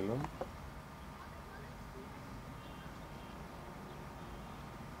Thabelo.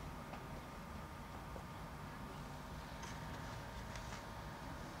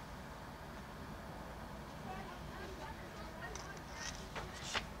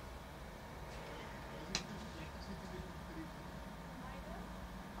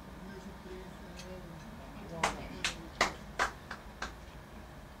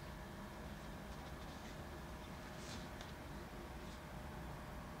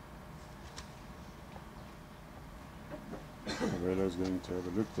 Thabelo's going to have a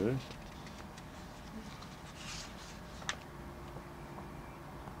look there.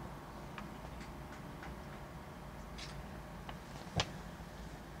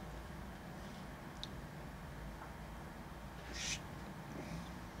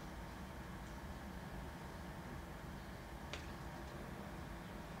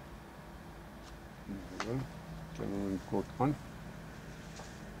 There we go. Camera caught on.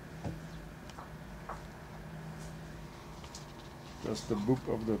 Just the boop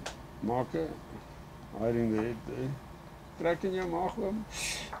of the marker, hiding the head there. Trek in your maag oom.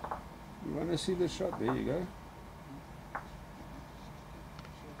 You want to see the shot? There you go.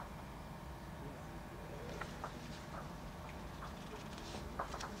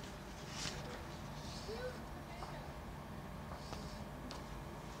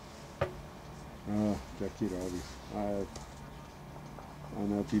 Oh, Jackie Ravi. I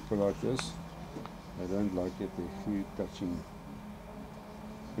know people like this. I don't like it, the food touching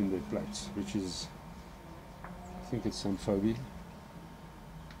in their plates, which is, I think it's some phobia.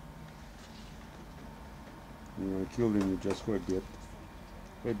 You want to kill them, you just got to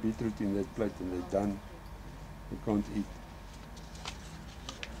get beetroot in that plate and they're done. You can't eat.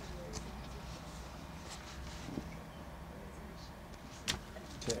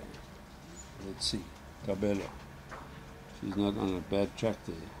 Okay, let's see. Thabelo. She's not on a bad track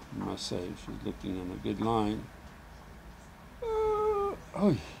there, I must say. She's looking on a good line.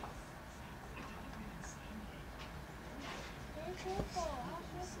 Oh.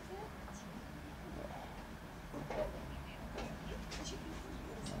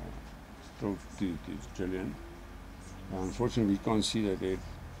 Still to Gillian. Unfortunately, we can't see that head.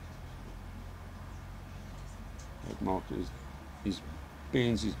 That marker is, his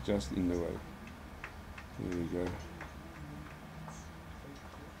pens is just in the way. There we go.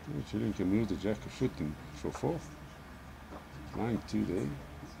 Oh, Gillian can move the jack a foot and for fourth. Line 2 there.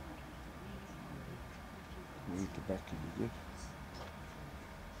 Move the back to be good.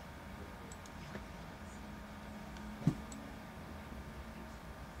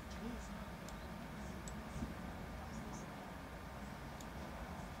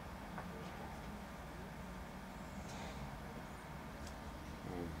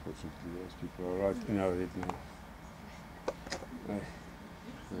 Unfortunately, those people are right in our head now. Hey,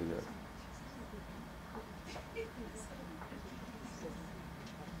 there you go.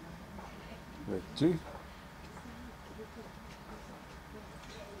 Red 2.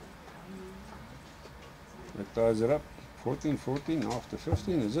 That ties it up. 14-14 after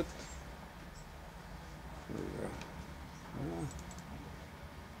 15, is it? There we go.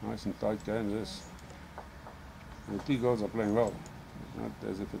 Yeah. Nice and tight game this. The two girls are playing well. It's not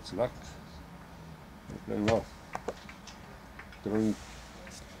as if it's luck. They're playing well. Throwing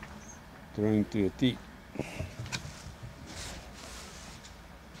to a tee.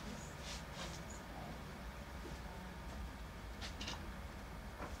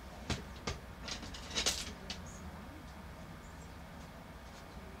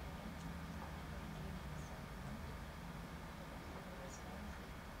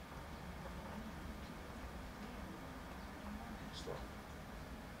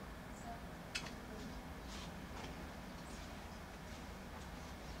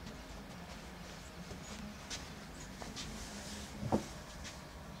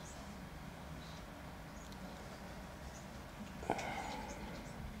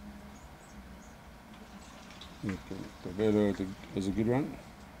 Okay, Thabelo is a good one.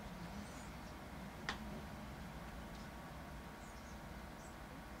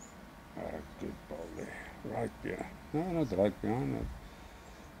 Good ball there. Right behind. No, not right behind. No.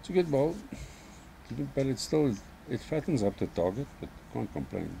 It's a good ball. But it's still, it fattens up the target, but can't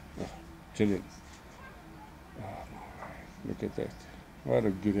complain. Oh, Gillian. Oh, my. Look at that. What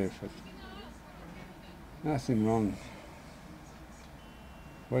a good effort. Nothing wrong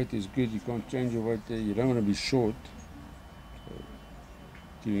Weight is good, you can't change your weight there, you don't want to be short. So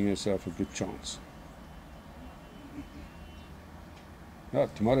giving yourself a good chance. Now,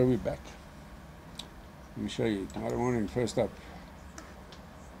 tomorrow we're back. Let me show you. Tomorrow morning, first up.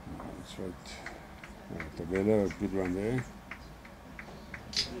 Let's wait. Thabelo, a good one there.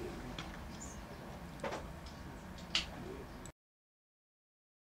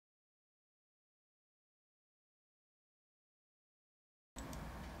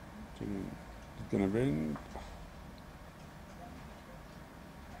 It's gonna bend.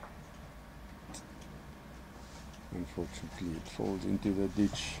 Unfortunately, it falls into the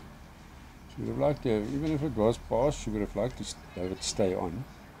ditch. She would have liked to have, even if it was past, she would have liked to have it stay on.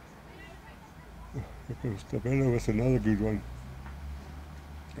 Because Thabelo was another good one.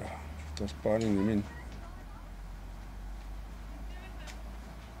 Just piling them in.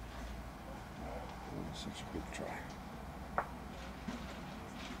 Oh, such a good try.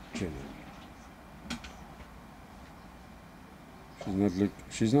 Gillian.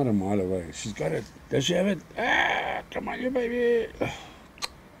 She's not a mile away. She's got it. Does she have it? Ah, come on, you baby.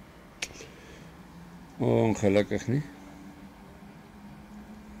 Ongelukkig nie.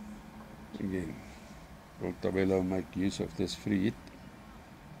 Again, will Thabelo make use of this free hit?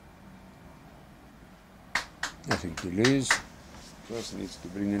 Nothing to lose. First needs to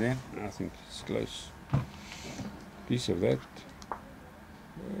bring it in. I think it's close. Piece of that.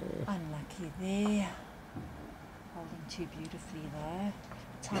 Unlucky there. Holding too beautifully though.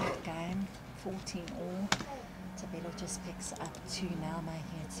 Tight game, 14 all. Thabelo just picks up 2 now,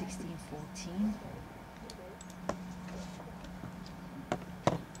 making it 16-14.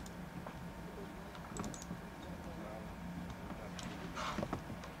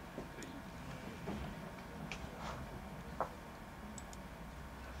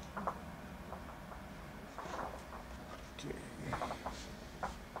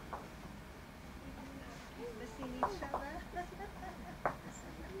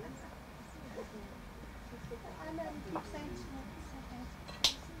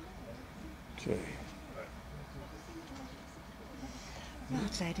 Okay.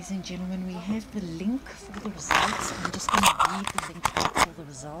 Right, ladies and gentlemen, we have the link for the results. I'm just going to read the link out for the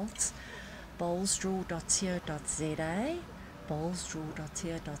results. bowlsdraw.co.za,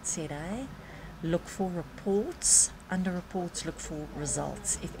 bowlsdraw.co.za. Look for reports. Under reports, look for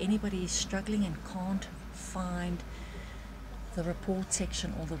results. If anybody is struggling and can't find the report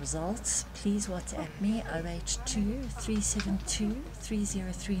section or the results, please WhatsApp me 082 372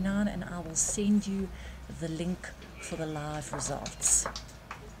 3039 and I will send you the link for the live results.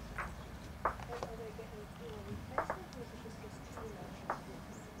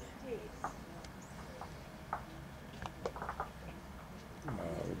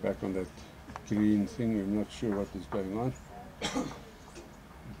 We're back on that green thing. We're not sure what is going on. It's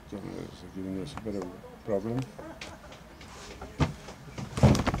giving us a bit of a problem.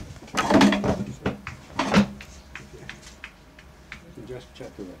 Just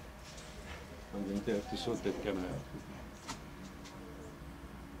chat to her. I'm going to have to sort that camera out.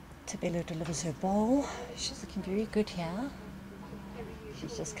 Thabelo delivers her bowl. She's looking very good here.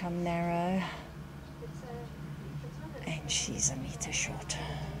 She's just come narrow and she's a metre short.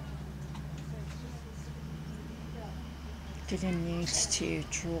 Gillian needs to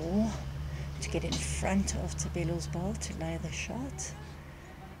draw to get in front of Thabelo's bowl to lay the shot.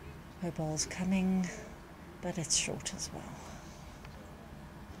 Her bowl's coming, but it's short as well.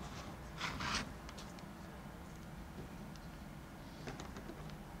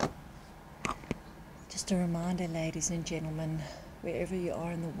 Just a reminder, ladies and gentlemen, wherever you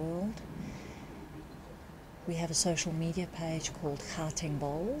are in the world, we have a social media page called Gauteng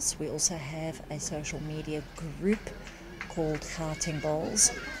Bowls. We also have a social media group called Gauteng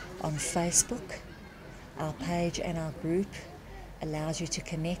Bowls on Facebook. Our page and our group allows you to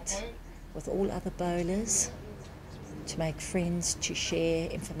connect with all other bowlers, to make friends, to share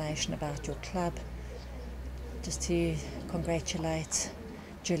information about your club, just to congratulate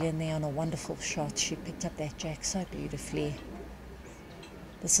Gillian there on a wonderful shot. She picked up that jack so beautifully.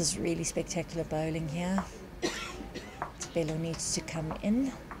 This is really spectacular bowling here. Thabelo needs to come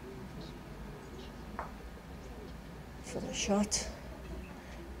in for the shot.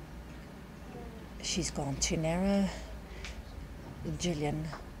 She's gone too narrow. Gillian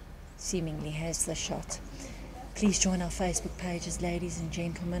seemingly has the shot. Please join our Facebook pages, ladies and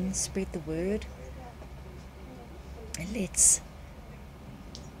gentlemen. Spread the word. And let's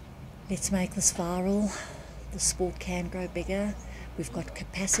make this viral. The sport can grow bigger. We've got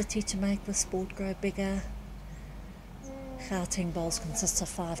capacity to make the sport grow bigger. Gauteng Bowls consists of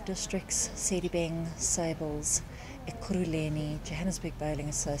 5 districts: Sedibeng, Sables, Ekurhuleni, Johannesburg Bowling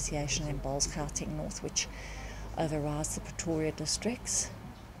Association and Bowls Gauteng North, which overrides the Pretoria districts.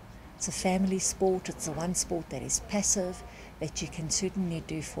 It's a family sport. It's the one sport that is passive, that you can certainly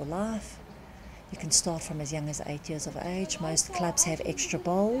do for life. You can start from as young as 8 years of age. Most clubs have extra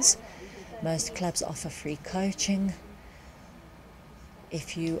bowls. Most clubs offer free coaching.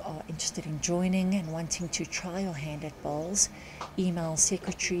 If you are interested in joining and wanting to try your hand at bowls, email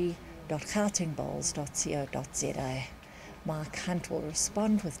secretary.gautengbowls.co.za. Mark Hunt will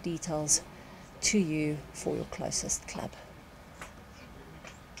respond with details to you for your closest club.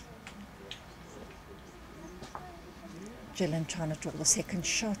 Gillian trying to draw the second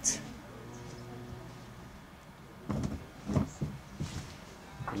shot.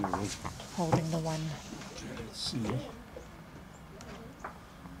 Holding the one. Let's see.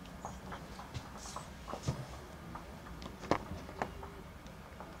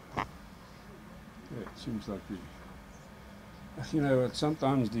 Yeah, it seems like we. You know what?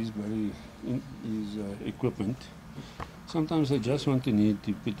 Sometimes these equipment. Sometimes they just want to need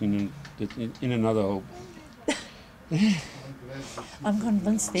to put in another hole. I'm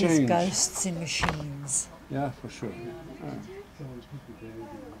convinced there's Change. ghosts in machines. Yeah, for sure.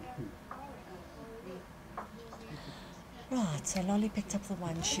 Right, so Lolly picked up the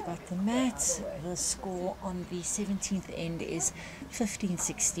one, she got the mat. The score on the 17th end is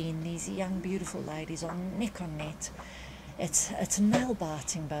 15-16. These young, beautiful ladies are neck on net. It's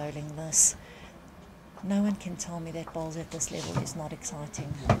nail-biting bowling, this. No one can tell me that bowls at this level is not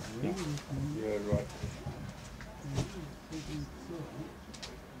exciting. Yeah, right.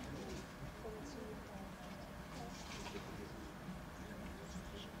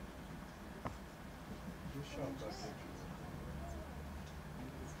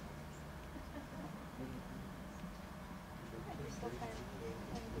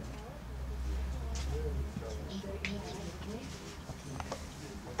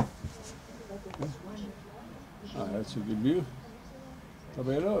 Ah, that's a good view.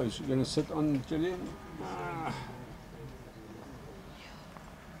 Thabelo, is she going to sit on Gillian?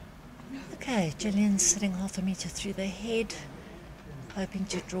 Okay, Gillian's sitting half a metre through the head, hoping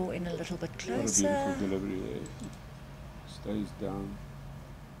to draw in a little bit What a closer. beautiful delivery there. Stays down.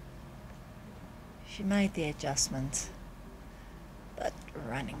 She made the adjustment, but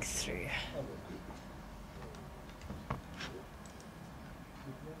running through.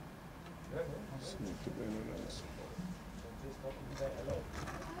 Snake Thabelo does.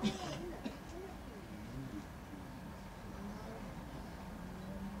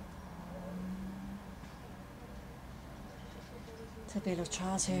 Thabelo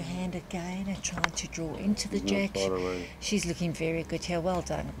tries her hand again and trying to draw into the She's not jack. far away. She's looking very good here. Well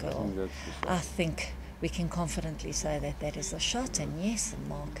done, I girl. think that's the shot. I think we can confidently say that that is the shot, and yes, the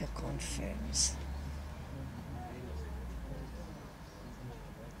marker confirms.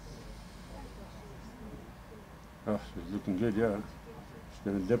 Oh, she's looking good, yeah. She's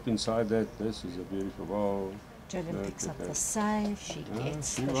going to dip inside that. This is a beautiful ball. Gillian Look picks at up that. the save. She Yeah,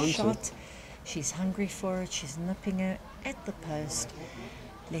 gets she the wants shot. it. She's hungry for it. She's nipping her at the post.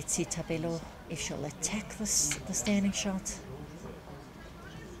 Let's see Thabelo if she'll attack the standing shot.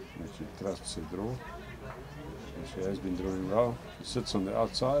 And she trusts her draw. And she has been drawing well. She sits on the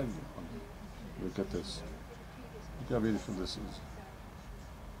outside. Look at this. Look how beautiful this is.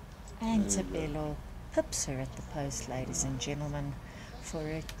 And There you go. Thabelo pips her at the post, ladies and gentlemen, for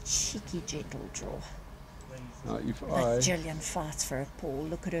a cheeky, gentle draw. Now, if But Gillian fights for a ball.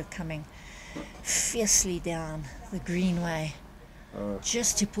 Look at her coming fiercely down the greenway,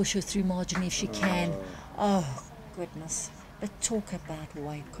 just to push her through margin if she can. Oh, goodness. But talk about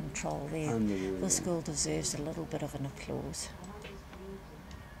weight control there. Unbelievable. This girl deserves a little bit of an applause.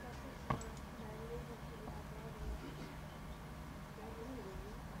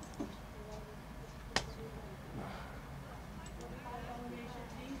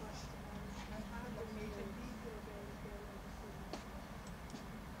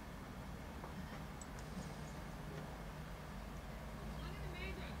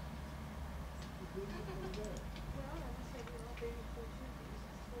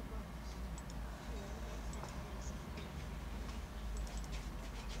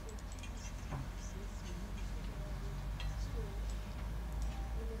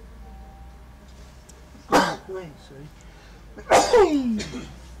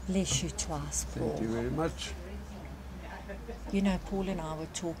 Bless you twice, Paul. Thank you very much. You know, Paul and I were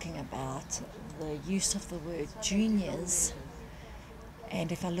talking about the use of the word juniors,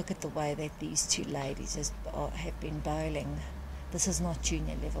 and if I look at the way that these two ladies have been bowling, this is not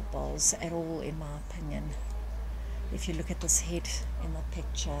junior level bowls at all, in my opinion. If you look at this head in the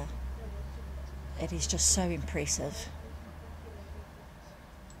picture, It is just so impressive.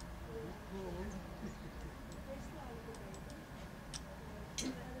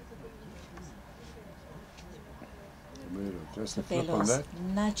 Just a flip on Thabelo's that.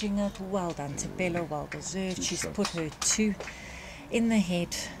 nudging it. Well done, Thabelo, well deserved. Two She's shots. put her 2 in the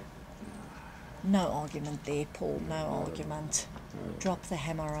head. No argument there, Paul, no argument. Drop the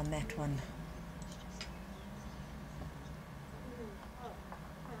hammer on that one.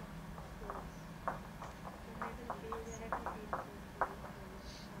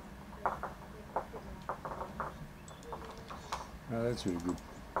 Oh, that's very good.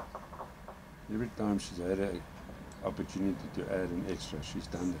 Every time she's had an opportunity to add an extra, she's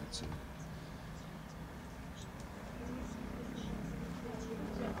done that. So.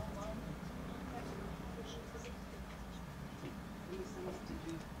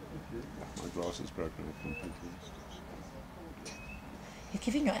 My glass is broken up completely. You're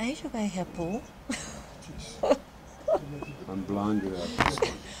giving your age away here, Paul. Jeez. I'm blind without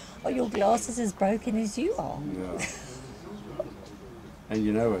this. Oh, your glass is as broken as you are. Yeah. And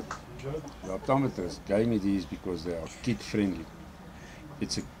you know what? The optometrist gave me these because they are kid friendly.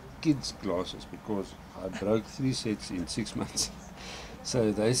 It's a kid's glasses because I broke 3 sets in 6 months.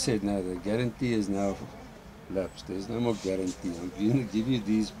 So they said, no, the guarantee is now lapsed. There's no more guarantee. I'm going to give you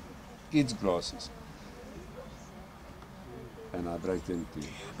these kids' glasses. And I break them too.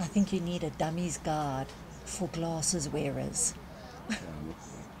 I think you need a dummy's guard for glasses wearers.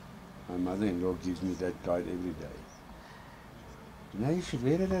 My mother-in-law gives me that guide every day. You know, you should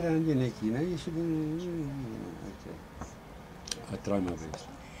wear it around your neck. You know, you should. Okay. I try my best.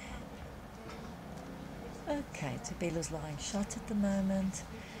 Okay, Thabelo's lying shot at the moment.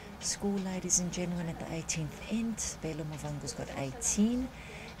 Score, ladies and gentlemen, at the 18th end. Thabelo Muvhango's got 18.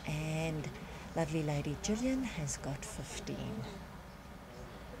 And lovely lady Gillian has got 15.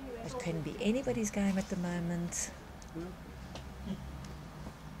 It couldn't be anybody's game at the moment.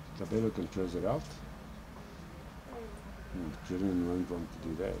 Thabelo can close it out. Gillian won't want to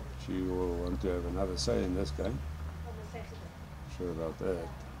do that. She will want to have another say in this game. Sure about that.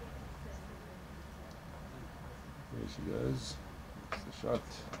 There she goes. That's the shot.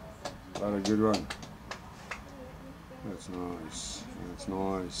 What a good one. That's nice. That's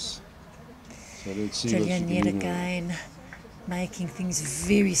nice. So let's see what she Gillian can yet do now. again making things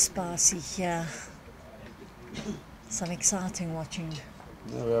very spicy here. Some exciting watching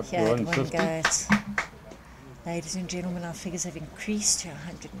Now we're up to here at 150. Wingate. Ladies and gentlemen, our figures have increased to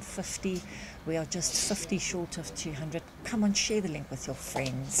 150. We are just 50 short of 200. Come on, share the link with your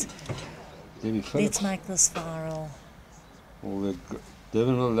friends. Debbie Phillips. Let's make this viral. All the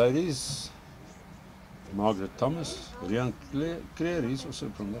Devonville ladies. Margaret Thomas. Rian Clare is also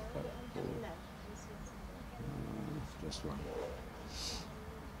from that part. Just one.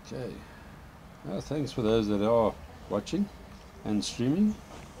 Okay. Well, thanks for those that are watching and streaming.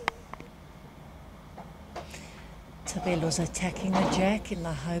 Thabelo's attacking the jack in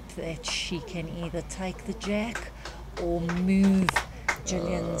the hope that she can either take the jack or move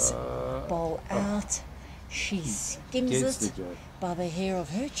Gillian's ball out. She skims Gets it the jack. by the hair of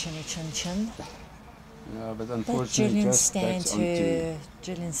her chinny chin chin. Yeah, but But unfortunately, Gillian just backs stands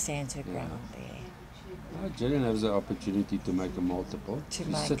onto. her ground there. Gillian has the opportunity to make a multiple. To She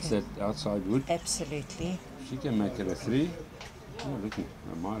make sits it. that outside wood. Absolutely. She can make it a 3. Oh, looking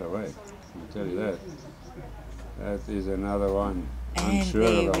a mile away. I'll tell you that. That is another one. I'm And sure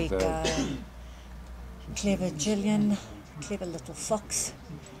there about we that. go. Clever Gillian, clever little fox.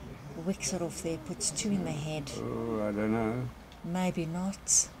 Wicks it off there, puts 2 in the head. Oh, I don't know. Maybe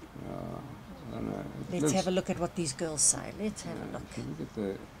not. I don't know. It Let's looks- have a look at what these girls say. Let's have a look. If you look at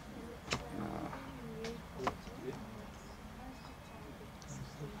the.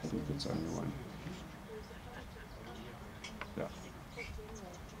 I think it's only one. Yeah.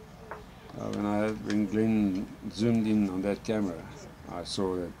 When Glenn zoomed in on that camera, I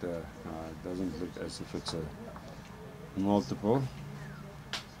saw that it doesn't look as if it's a multiple.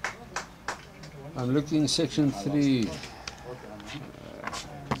 I'm looking section 3.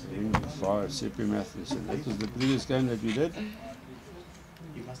 5, CP Matheson. That was the previous game that we did.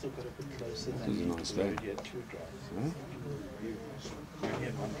 You must have got a bit closer That than was a me nice because I game. only had 2 drives. Huh? You only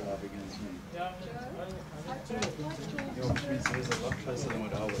had 1 drive against me. Which means he was a lot closer than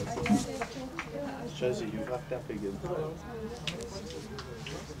what I was. It shows you lucked up again.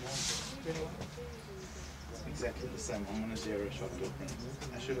 It's exactly the same. I'm on a 0 shot difference.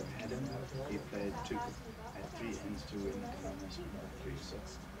 I should have had him. He played 2, had 3 ends to win, and I missed 3, so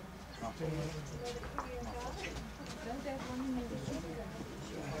it's my fault.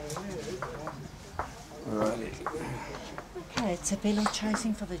 Alrighty. Okay, Thabelo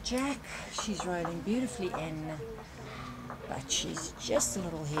chasing for the jack. She's rolling beautifully in, but she's just a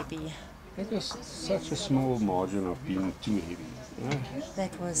little heavy. That was such a small margin of being too heavy. You know?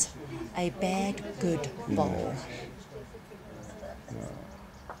 That was a bad, good bowl.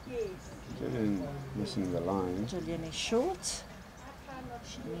 Gillian missing the line. Gillian is short.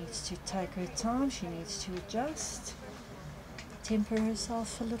 She needs to take her time. She needs to adjust, temper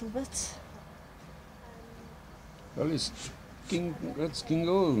herself a little bit. Well, that's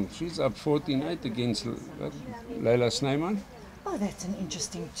Kingle. She's up 14-8 against Leila Snyman. Oh, that's an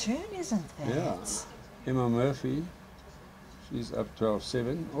interesting turn, isn't that? Yeah. Emma Murphy, she's up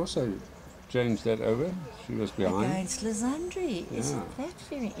 12-7. Also changed that over. She was behind. Against Lizandri. Yeah. Isn't that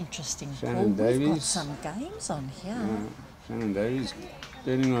very interesting? Shannon Paul? We've got Davies. some games on here. Yeah. Shannon Davies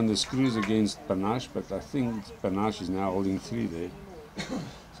turning on the screws against Panache, but I think Panache is now holding 3 there.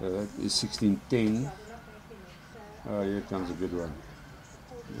 So that is 16-10. Oh, here comes a good one.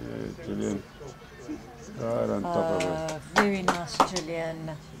 Yeah, Gillian. Right on top of it. Very nice, Gillian.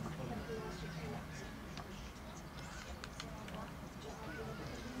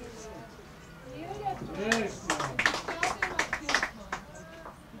 Yes, ma'am.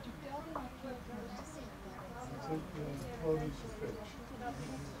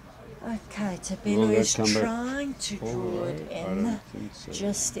 Okay, Will Thabelo that is come back trying to draw all it the way? I in, don't think so.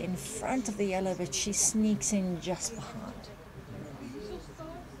 just in front of the yellow, but she sneaks in just behind.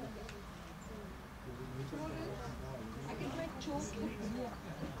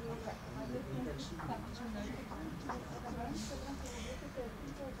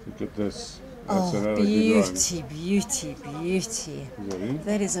 Look at this. That's Oh, another good one. beauty, beauty, beauty. Is that in?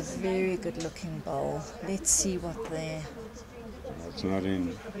 That is a very good looking bowl. Let's see what there. That's not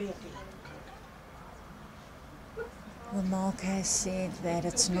in. The marker has said that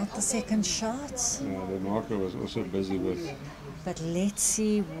it's not the second shot, The marker was also busy with. but let's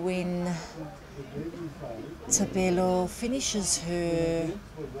see when Thabelo finishes her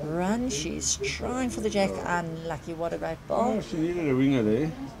run. She's trying for the jack. Unlucky, what a great Oh, bowl. she needed a winger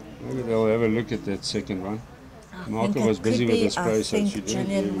there. Maybe they'll have a look at that second one. I Marker think was it busy could with be. the spray, I so she think didn't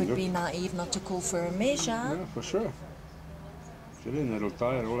Gillian really would look. be naive not to call for a measure. Yeah, for sure. Gillian, that'll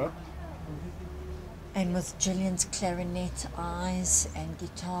tie it all up. And with Gillian's clarinet eyes and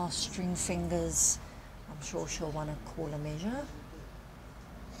guitar string fingers, I'm sure she'll want to call a measure.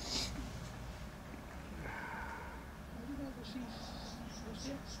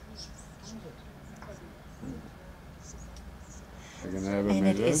 They're going to have a And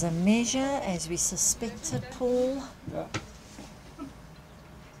it measure. is a measure, as we suspected, Paul. Yeah.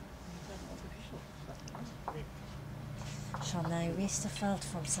 Shanae Westerveld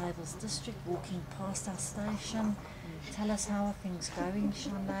from Sables District, walking past our station. Tell us how are things going,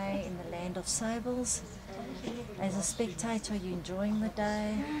 Shanae, in the land of Sables. As a spectator, are you enjoying the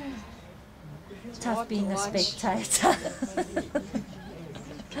day? Tough being a spectator.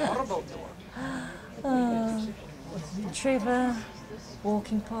 Horrible to watch. Trevor,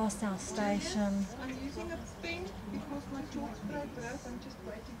 walking past our station. I'm using a pen because my chalk spray broke. I'm just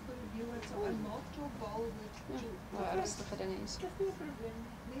waiting for the viewer. So I marked your bowl with chalk. Ja, rustige dinge is. No probleem.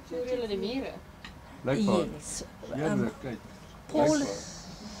 Net Voer julle die mure? Lijkbaar. Yes. Ja, kijk. Paul,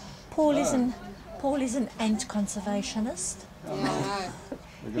 Lijkbaar. Paul is an ant conservationist. Ja,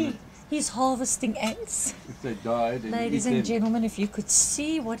 They're gonna- He's harvesting ants. If they die, then Ladies eat and them. gentlemen, if you could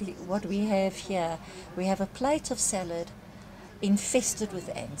see what we have here, we have a plate of salad infested with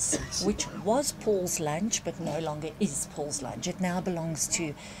ants, which was Paul's lunch, but no longer is Paul's lunch. It now belongs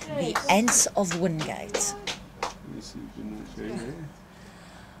to the ants of Wingate. Let me see, can I show you there?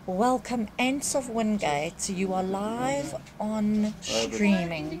 Welcome, ants of Wingate. You are live on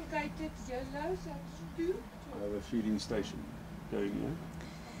streaming. Indicated yellow, so it's 2. I have a feeding station going here.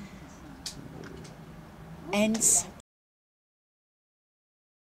 Ants.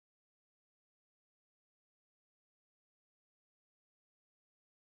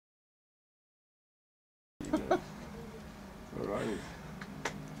 Alrighty.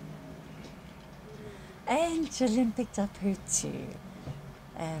 And Gillian picked up her two.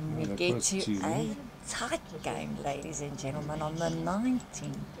 We that get was to two. a tight game, ladies and gentlemen, on the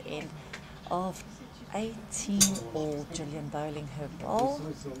 19th end of 18 all. Gillian bowling her bowl.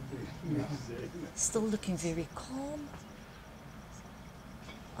 Still looking very calm.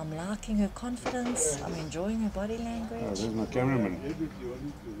 I'm liking her confidence. I'm enjoying her body Oh, language. there's my cameraman.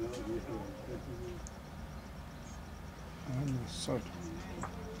 Oh, sod.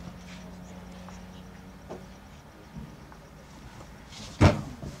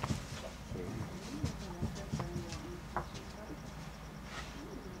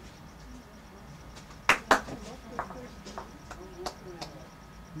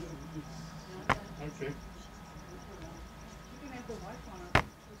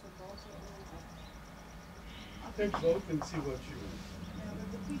 take both and see what you want. Yeah,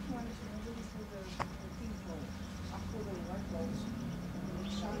 but the pink one is usually for the pink bowl. For the white bowls.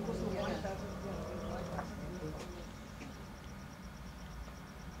 Because the white doesn't, yeah, the white doesn't look on the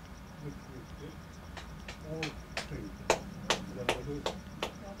Look, all pink. The other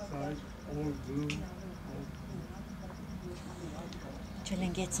side, all blue. All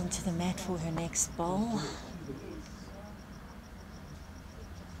Gillian gets onto the mat for her next bowl.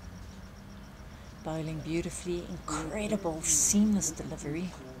 Bowling beautifully, incredible, seamless delivery.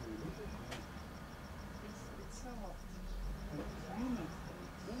 it's so hot.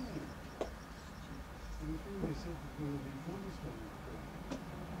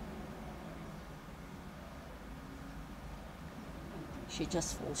 She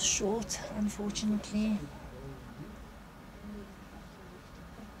just falls short, unfortunately.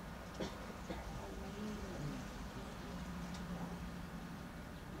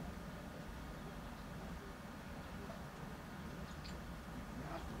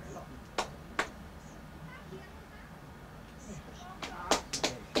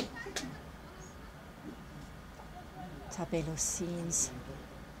 Thabelo seems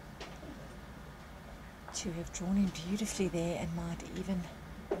to have drawn in beautifully there and might even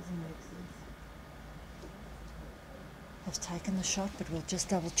have taken the shot, but we'll just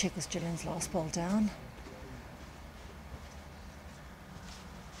double check with Gillian's last ball down.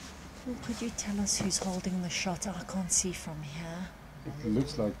 Well, could you tell us who's holding the shot? I can't see from here. It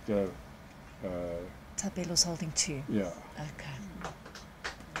looks like Thabelo's holding two. yeah. Okay.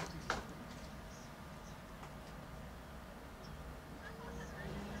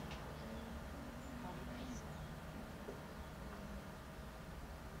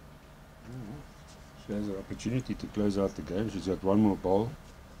 She has an opportunity to close out the game. She's got one more ball.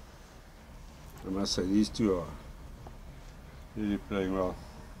 I must say these two are really playing well.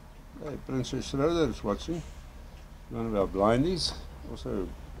 Hey, Princess Schroeder is watching. One of our blindies, also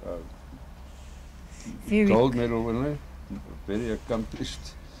Very gold medal winner, very accomplished.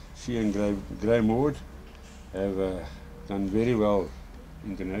 She and Graham Ward have done very well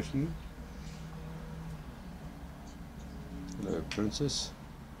internationally. Hello, Princess.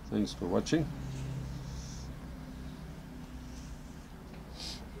 Thanks for watching.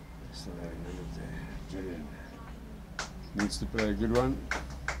 Still having a look there. Gillian needs to play a good one.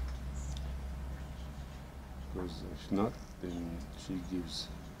 Because if not, then she gives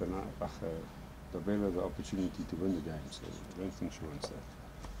Thabelo the opportunity to win the game. So I don't think she wants that.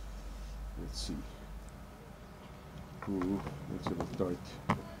 Let's see. Ooh, that's a bit tight.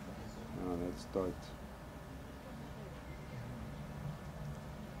 Oh, that's tight.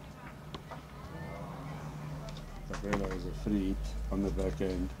 Thabelo is a free hit on the back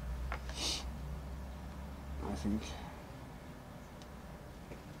end. I think.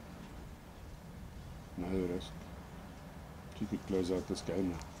 No risk. She could close out this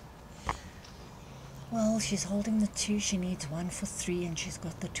game now. well. She's holding the two. She needs 1 for 3, and she's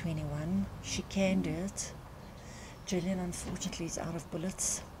got the 21. She can do it. Gillian, unfortunately, is out of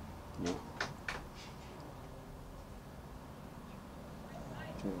bullets. Yeah.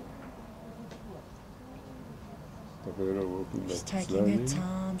 Thabelo walking She's back taking slowly, her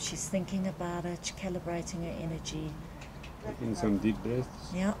time. She's thinking about it, calibrating her energy. taking some deep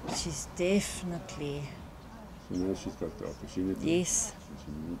breaths. Yeah, she's definitely. So now she's got the opportunity. Yes.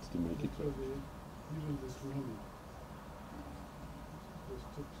 She needs to make it work. Even this morning, those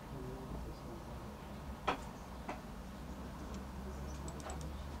tips coming out this morning.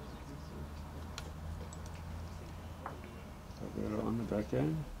 Thabelo on the back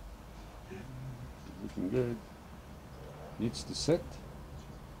end. Looking good. Needs to sit.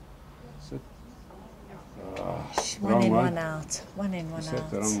 Sit. Ah, One wrong in, one. one out. One in, one Set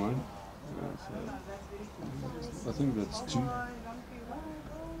the out. wrong one. So I think that's 2.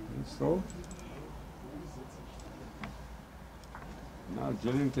 Install. Now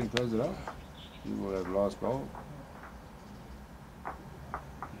Gillian can close it up. He will have last ball.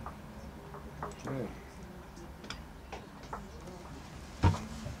 Okay.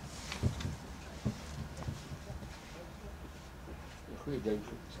 Goeie game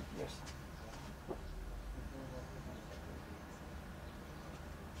voor de rest.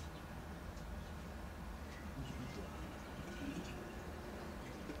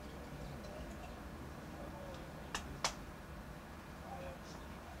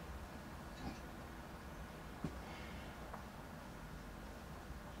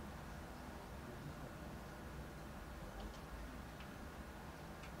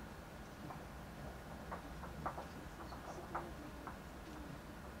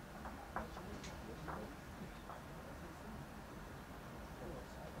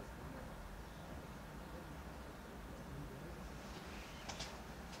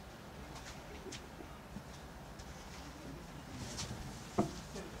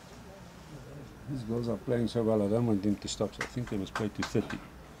 These girls are playing so well, I don't want them to stop. So I think they must play to 30.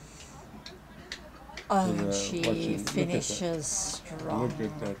 Oh, So, she watching- look at that. finishes strong. Look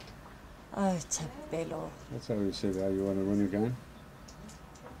at that. Oh, Thabelo. That's how we said how you want to win a game.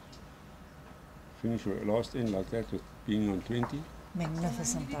 Finish your last end like that with being on 20.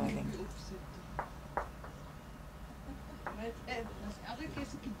 Magnificent bowling. As elke keer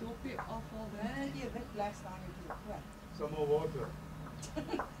as ek die dopie afhaal, dan die wit bly staan net op kwart. Some more water.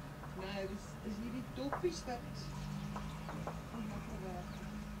 Nee, dis hierdie doppies wat ongelukkig werk.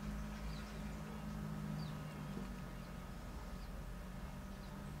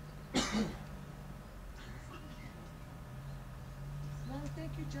 No,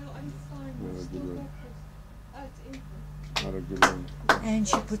 thank you, Joe. I'm fine. No, Still good one. got this. Oh, it's in. Not a good one. And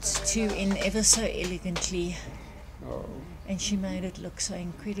she puts 2 in ever so elegantly. Oh, And she made it look so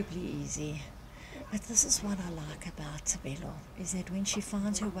incredibly easy. But this is what I like about Thabelo, is that when she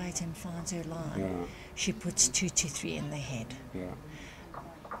finds her weight and finds her line, yeah, she puts 2 to 3 in the head. yeah.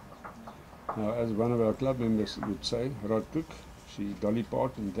 Now, as one of our club members would say, Rod Cook, she dolly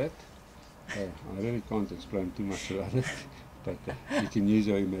parted that. I really can't explain too much about it, but you can use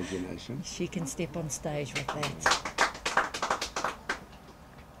your imagination. She can step on stage with that.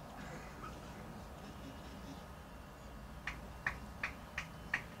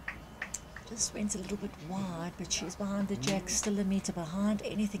 Just went a little bit wide, but she's behind the jack, still a metre behind.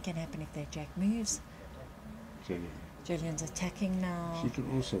 Anything can happen if that jack moves. Gillian. Gillian's attacking now. She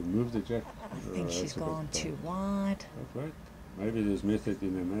can also move the jack. I think she's that's a bit, gone too wide. But wait, maybe there's method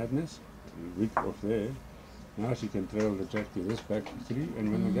in her madness. Weak off there. Now she can trail the jack to this back 3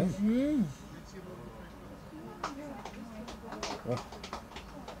 and win the game. Oh,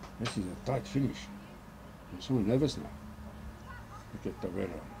 this is a tight finish. I'm so nervous now. Look at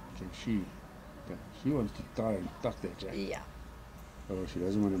Thabelo. She wants to tie and tuck that jack. Yeah. Oh, she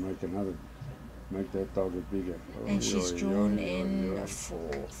doesn't want to make that target bigger. Oh, And she's drawn in yeah.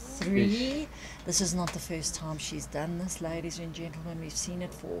 for 3. This is not the first time she's done this, ladies and gentlemen. We've seen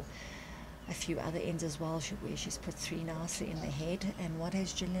it for a few other ends as well, where she's put 3 nicely in the head. And what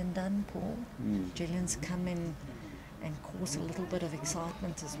has Gillian done, Paul? Gillian's come in and caused a little bit of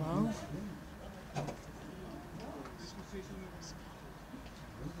excitement as well.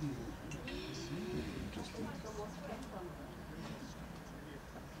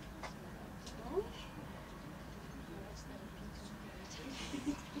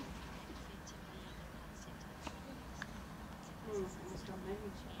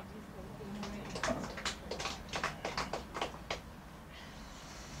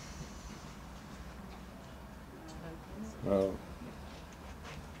 Well,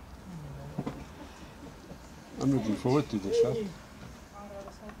 I'm looking forward to the shot.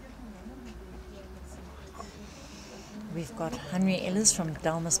 We've got Henry Ellis from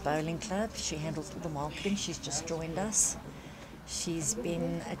Dalmas Bowling Club. She handles all the marketing. She's just joined us. She's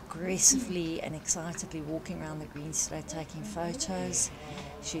been aggressively and excitedly walking around the greens today, taking photos.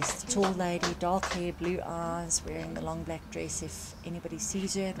 She's a tall lady, dark hair, blue eyes, wearing the long black dress. If anybody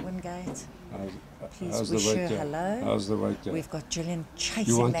sees her at Wingate, please How's wish the her weight, hello. How's the weight? We've got Gillian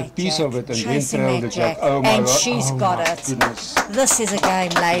chasing You want that a piece jack, of it and then chasing trail that the jack. jack, Oh my and God. she's Oh got my it. goodness. This is a game,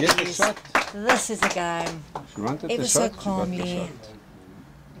 Get the ladies. shot. This is a game. She wanted Ever the so shot. She got the calmly. shot.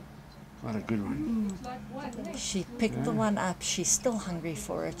 What a good one. She picked the one up. She's still hungry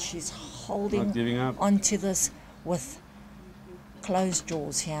for it. She's Not holding giving up. onto this with closed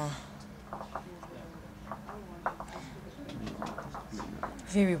jaws here.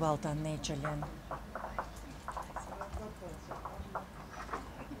 Very well done there, Gillian.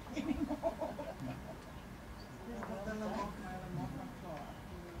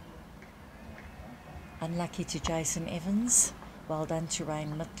 Unlucky to Jason Evans. Well done to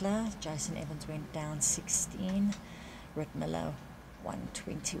Rain Mittler. Jason Evans went down 16. Rit Miller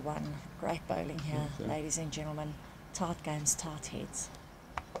 121. Great bowling here, Okay. ladies and gentlemen. Tight games, tight heads.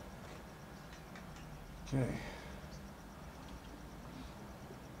 Okay.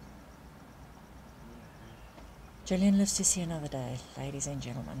 Gillian lives to see another day, ladies and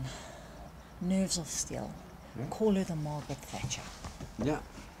gentlemen. Nerves of steel. Yeah. Call her the Margaret Thatcher. Yeah.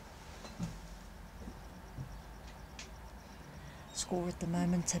 Score at the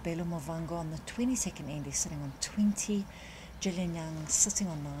moment, Thabelo Muvhango on the 22nd end is sitting on 20. Gillian Young sitting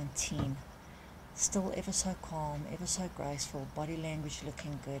on 19. Still ever so calm, ever so graceful, body language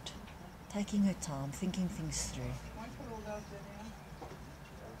looking good. Taking her time, thinking things through.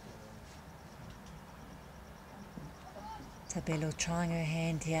 Thabelo trying her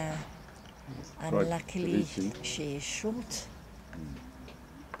hand here. Unluckily, reaching. she is short.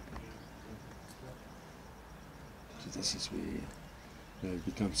 So this is where it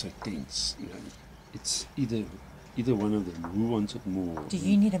becomes so tense. You know, it's either one of them. Who wants it more? Do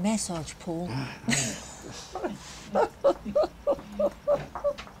you need a massage, Paul?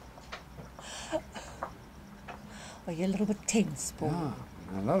 Are you a little bit tense, Paul? Ah,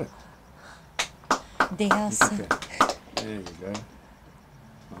 I love it. There are Look at some. that. There you go.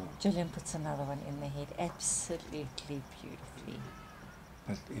 Gillian puts another one in the head, absolutely beautifully.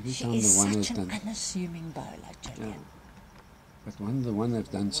 But every She time is the one has such an done, unassuming bowler, Gillian. yeah. But when the one has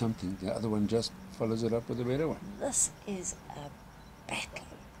done something, the other one just follows it up with a better one. This is a battle.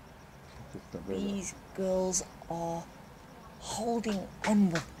 Look at Thabelo. These girls are holding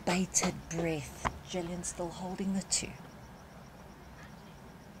on with bated breath. Gillian's still holding the two.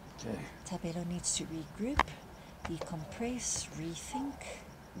 Okay, Thabelo needs to regroup, decompress, rethink,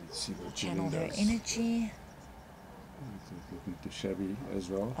 let's see what channel Gillian her does. energy. I think looking too shabby as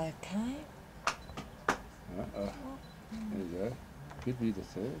well. Okay. There you go. Could be the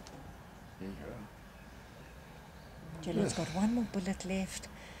third. There you go. Gillian's got one more bullet left.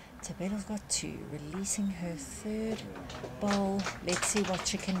 Thabelo's got two. Releasing her third bowl. Let's see what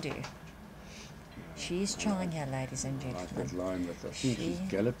she can do. She is trying here, ladies and Like that gentlemen. line, but I think she's She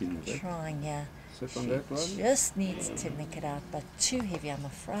galloping a bit. Trying here. Sit on She that one. just needs to nick it out, but too heavy, I'm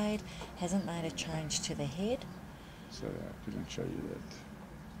afraid. Hasn't made a change to the head. Sorry, I couldn't show you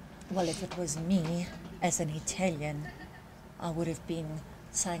that. Well, if it was me, as an Italian, I would have been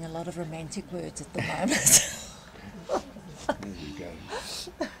saying a lot of romantic words at the moment. There you go.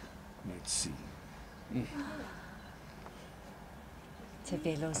 Let's see.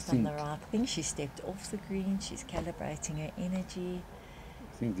 Thabelo's I done the think- right thing. She stepped off the green. She's calibrating her energy.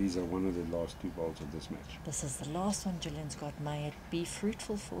 I think these are one of the last two bowls of this match. This is the last one Gillian's got. May it be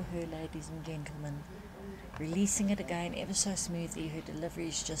fruitful for her, ladies and gentlemen. Releasing it again ever so smoothly. Her delivery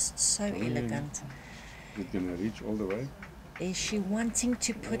is just so elegant. Is it going to reach all the way? Is she wanting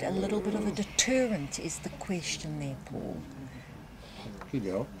to put a little bit of a deterrent is the question there, Paul. Could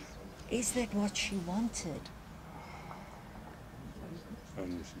help. Is that what she wanted?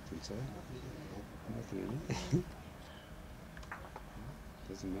 Only she can say. Not really.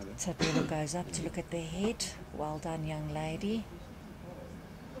 Doesn't matter. Thabelo goes up to look at the head. Well done, young lady.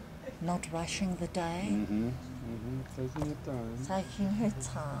 Not rushing the day. Taking your time. Taking her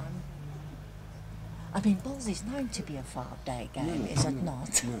time. I mean, bowls is known to be a 5-day game, is it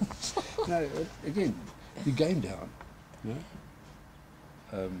not? No. No, again, the game down. No?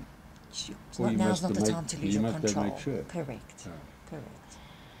 Or you Now's must not the make- time to you lose your must control. make sure. Correct. Yeah. Correct.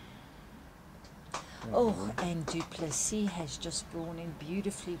 Oh, and Duplessis has just drawn in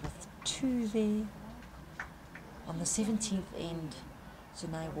beautifully with two there. On the 17th end,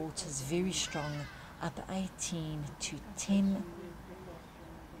 Zunai Waters very strong, up 18 to 10.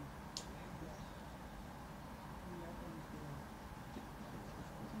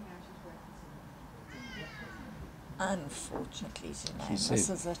 Unfortunately, Zunai She said-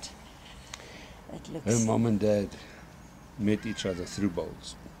 misses it. It Her looks... mom and dad met each other through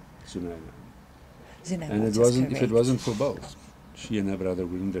bowls. Zunai. Zunai And Waters, it wasn't, if it correct. wasn't for bowls, she and her brother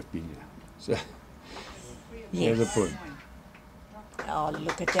wouldn't have been here. So, there's a Yes. point. Oh,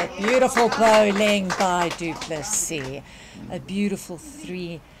 look at that beautiful bowling by Duplessis. A beautiful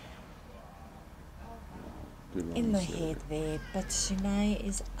three Good in the ones, head there. But Sunay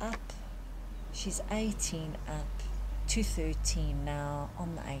is up. She's 18 up to 13 now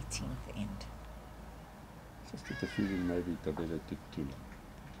on the 18th end. Just get the feeling maybe Thabelo took too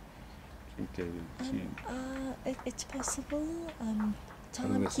long. Okay, she, It's possible.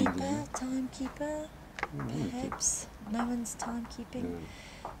 Unless he didn't. Timekeeper, perhaps. No one's timekeeping.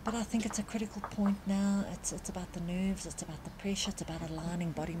 yeah. But I think it's a critical point now. It's about the nerves, it's about the pressure, it's about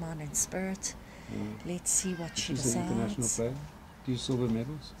aligning body, mind and spirit. Let's see what she She's an international decides. player. 2 silver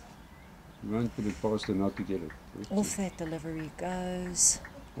medals. You won't put it past her not to get it. Off that delivery goes.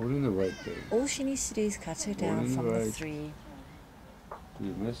 All in the weight though. All she needs to do is cut her down in from the the right. 3. Do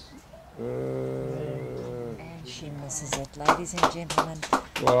you miss? And she misses it, ladies and gentlemen.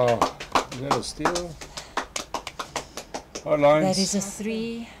 Wow. Is that a steal? Our lines. That is a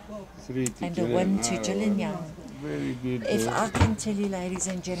 3 3 to and a Gillian. 1 to Gillian Young. Very good. If there. I can tell you, ladies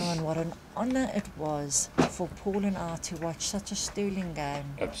and gentlemen, what an honour it was for Paul and I to watch such a sterling game.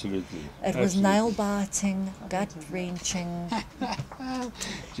 Absolutely. It was nail-biting, gut-wrenching.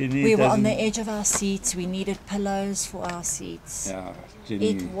 Jenny We were on the doesn't- edge of our seats. We needed pillows for our seats. Yeah, Jenny,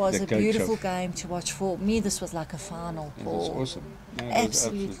 It was the a coach beautiful of- game to watch. For me, this was like a final, It was Paul. awesome. No, it was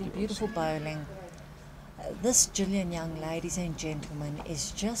Absolutely beautiful awesome. bowling. This Gillian Young, ladies and gentlemen,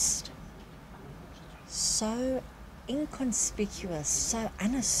 is just so inconspicuous, so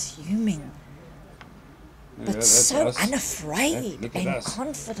unassuming, Yeah, but that's so us. unafraid Look at and us.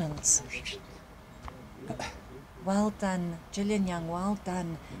 confident. Well done, Gillian Young. Well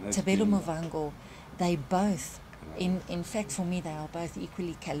done, Nice Thabelo team. Muvhango. They both, in fact, for me, they are both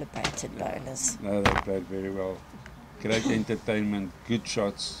equally calibrated bowlers. No, they played very well. Great entertainment, good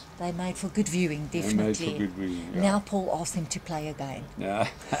shots. They made for good viewing, They definitely. made for good viewing. Yeah. Now Paul asked them to play again. Yeah,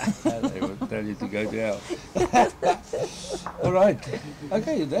 they will tell you to go to hell. All right.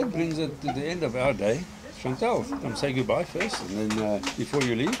 Okay, that brings it to the end of our day. Chantal, come say goodbye first, and then before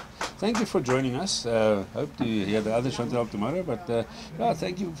you leave, thank you for joining us. Hope to hear the other Chantal tomorrow, but yeah,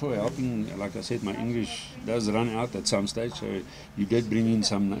 thank you for helping. Like I said, my English does run out at some stage, so you did bring in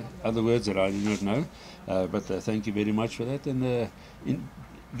some other words that I did not know, but thank you very much for that, and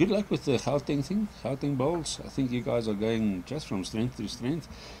good luck with the Gauteng thing, Gauteng Bowls. I think you guys are going just from strength to strength,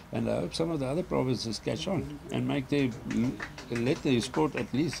 and I hope some of the other provinces catch on and let the sport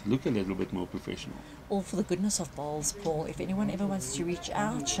at least look a little bit more professional. All for the goodness of bowls, Paul. If anyone ever wants to reach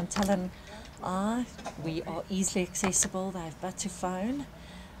out, Chantal and I, we are easily accessible. They have but to phone.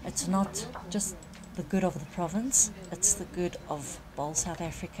 It's not just the good of the province, it's the good of Bowl South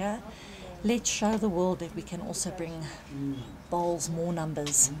Africa. Let's show the world that we can also bring bowls more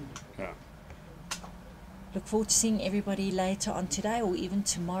numbers. Yeah. Look forward to seeing everybody later on today or even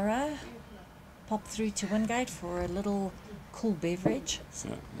tomorrow. Pop through to Wingate for a little cool beverage.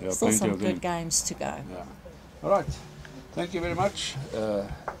 Yeah, there are Still plenty some of good them. games to go. Yeah. All right. Thank you very much to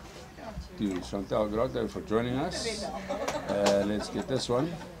Chantal Grotto for joining us. Let's get this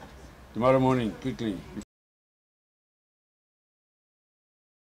one tomorrow morning quickly.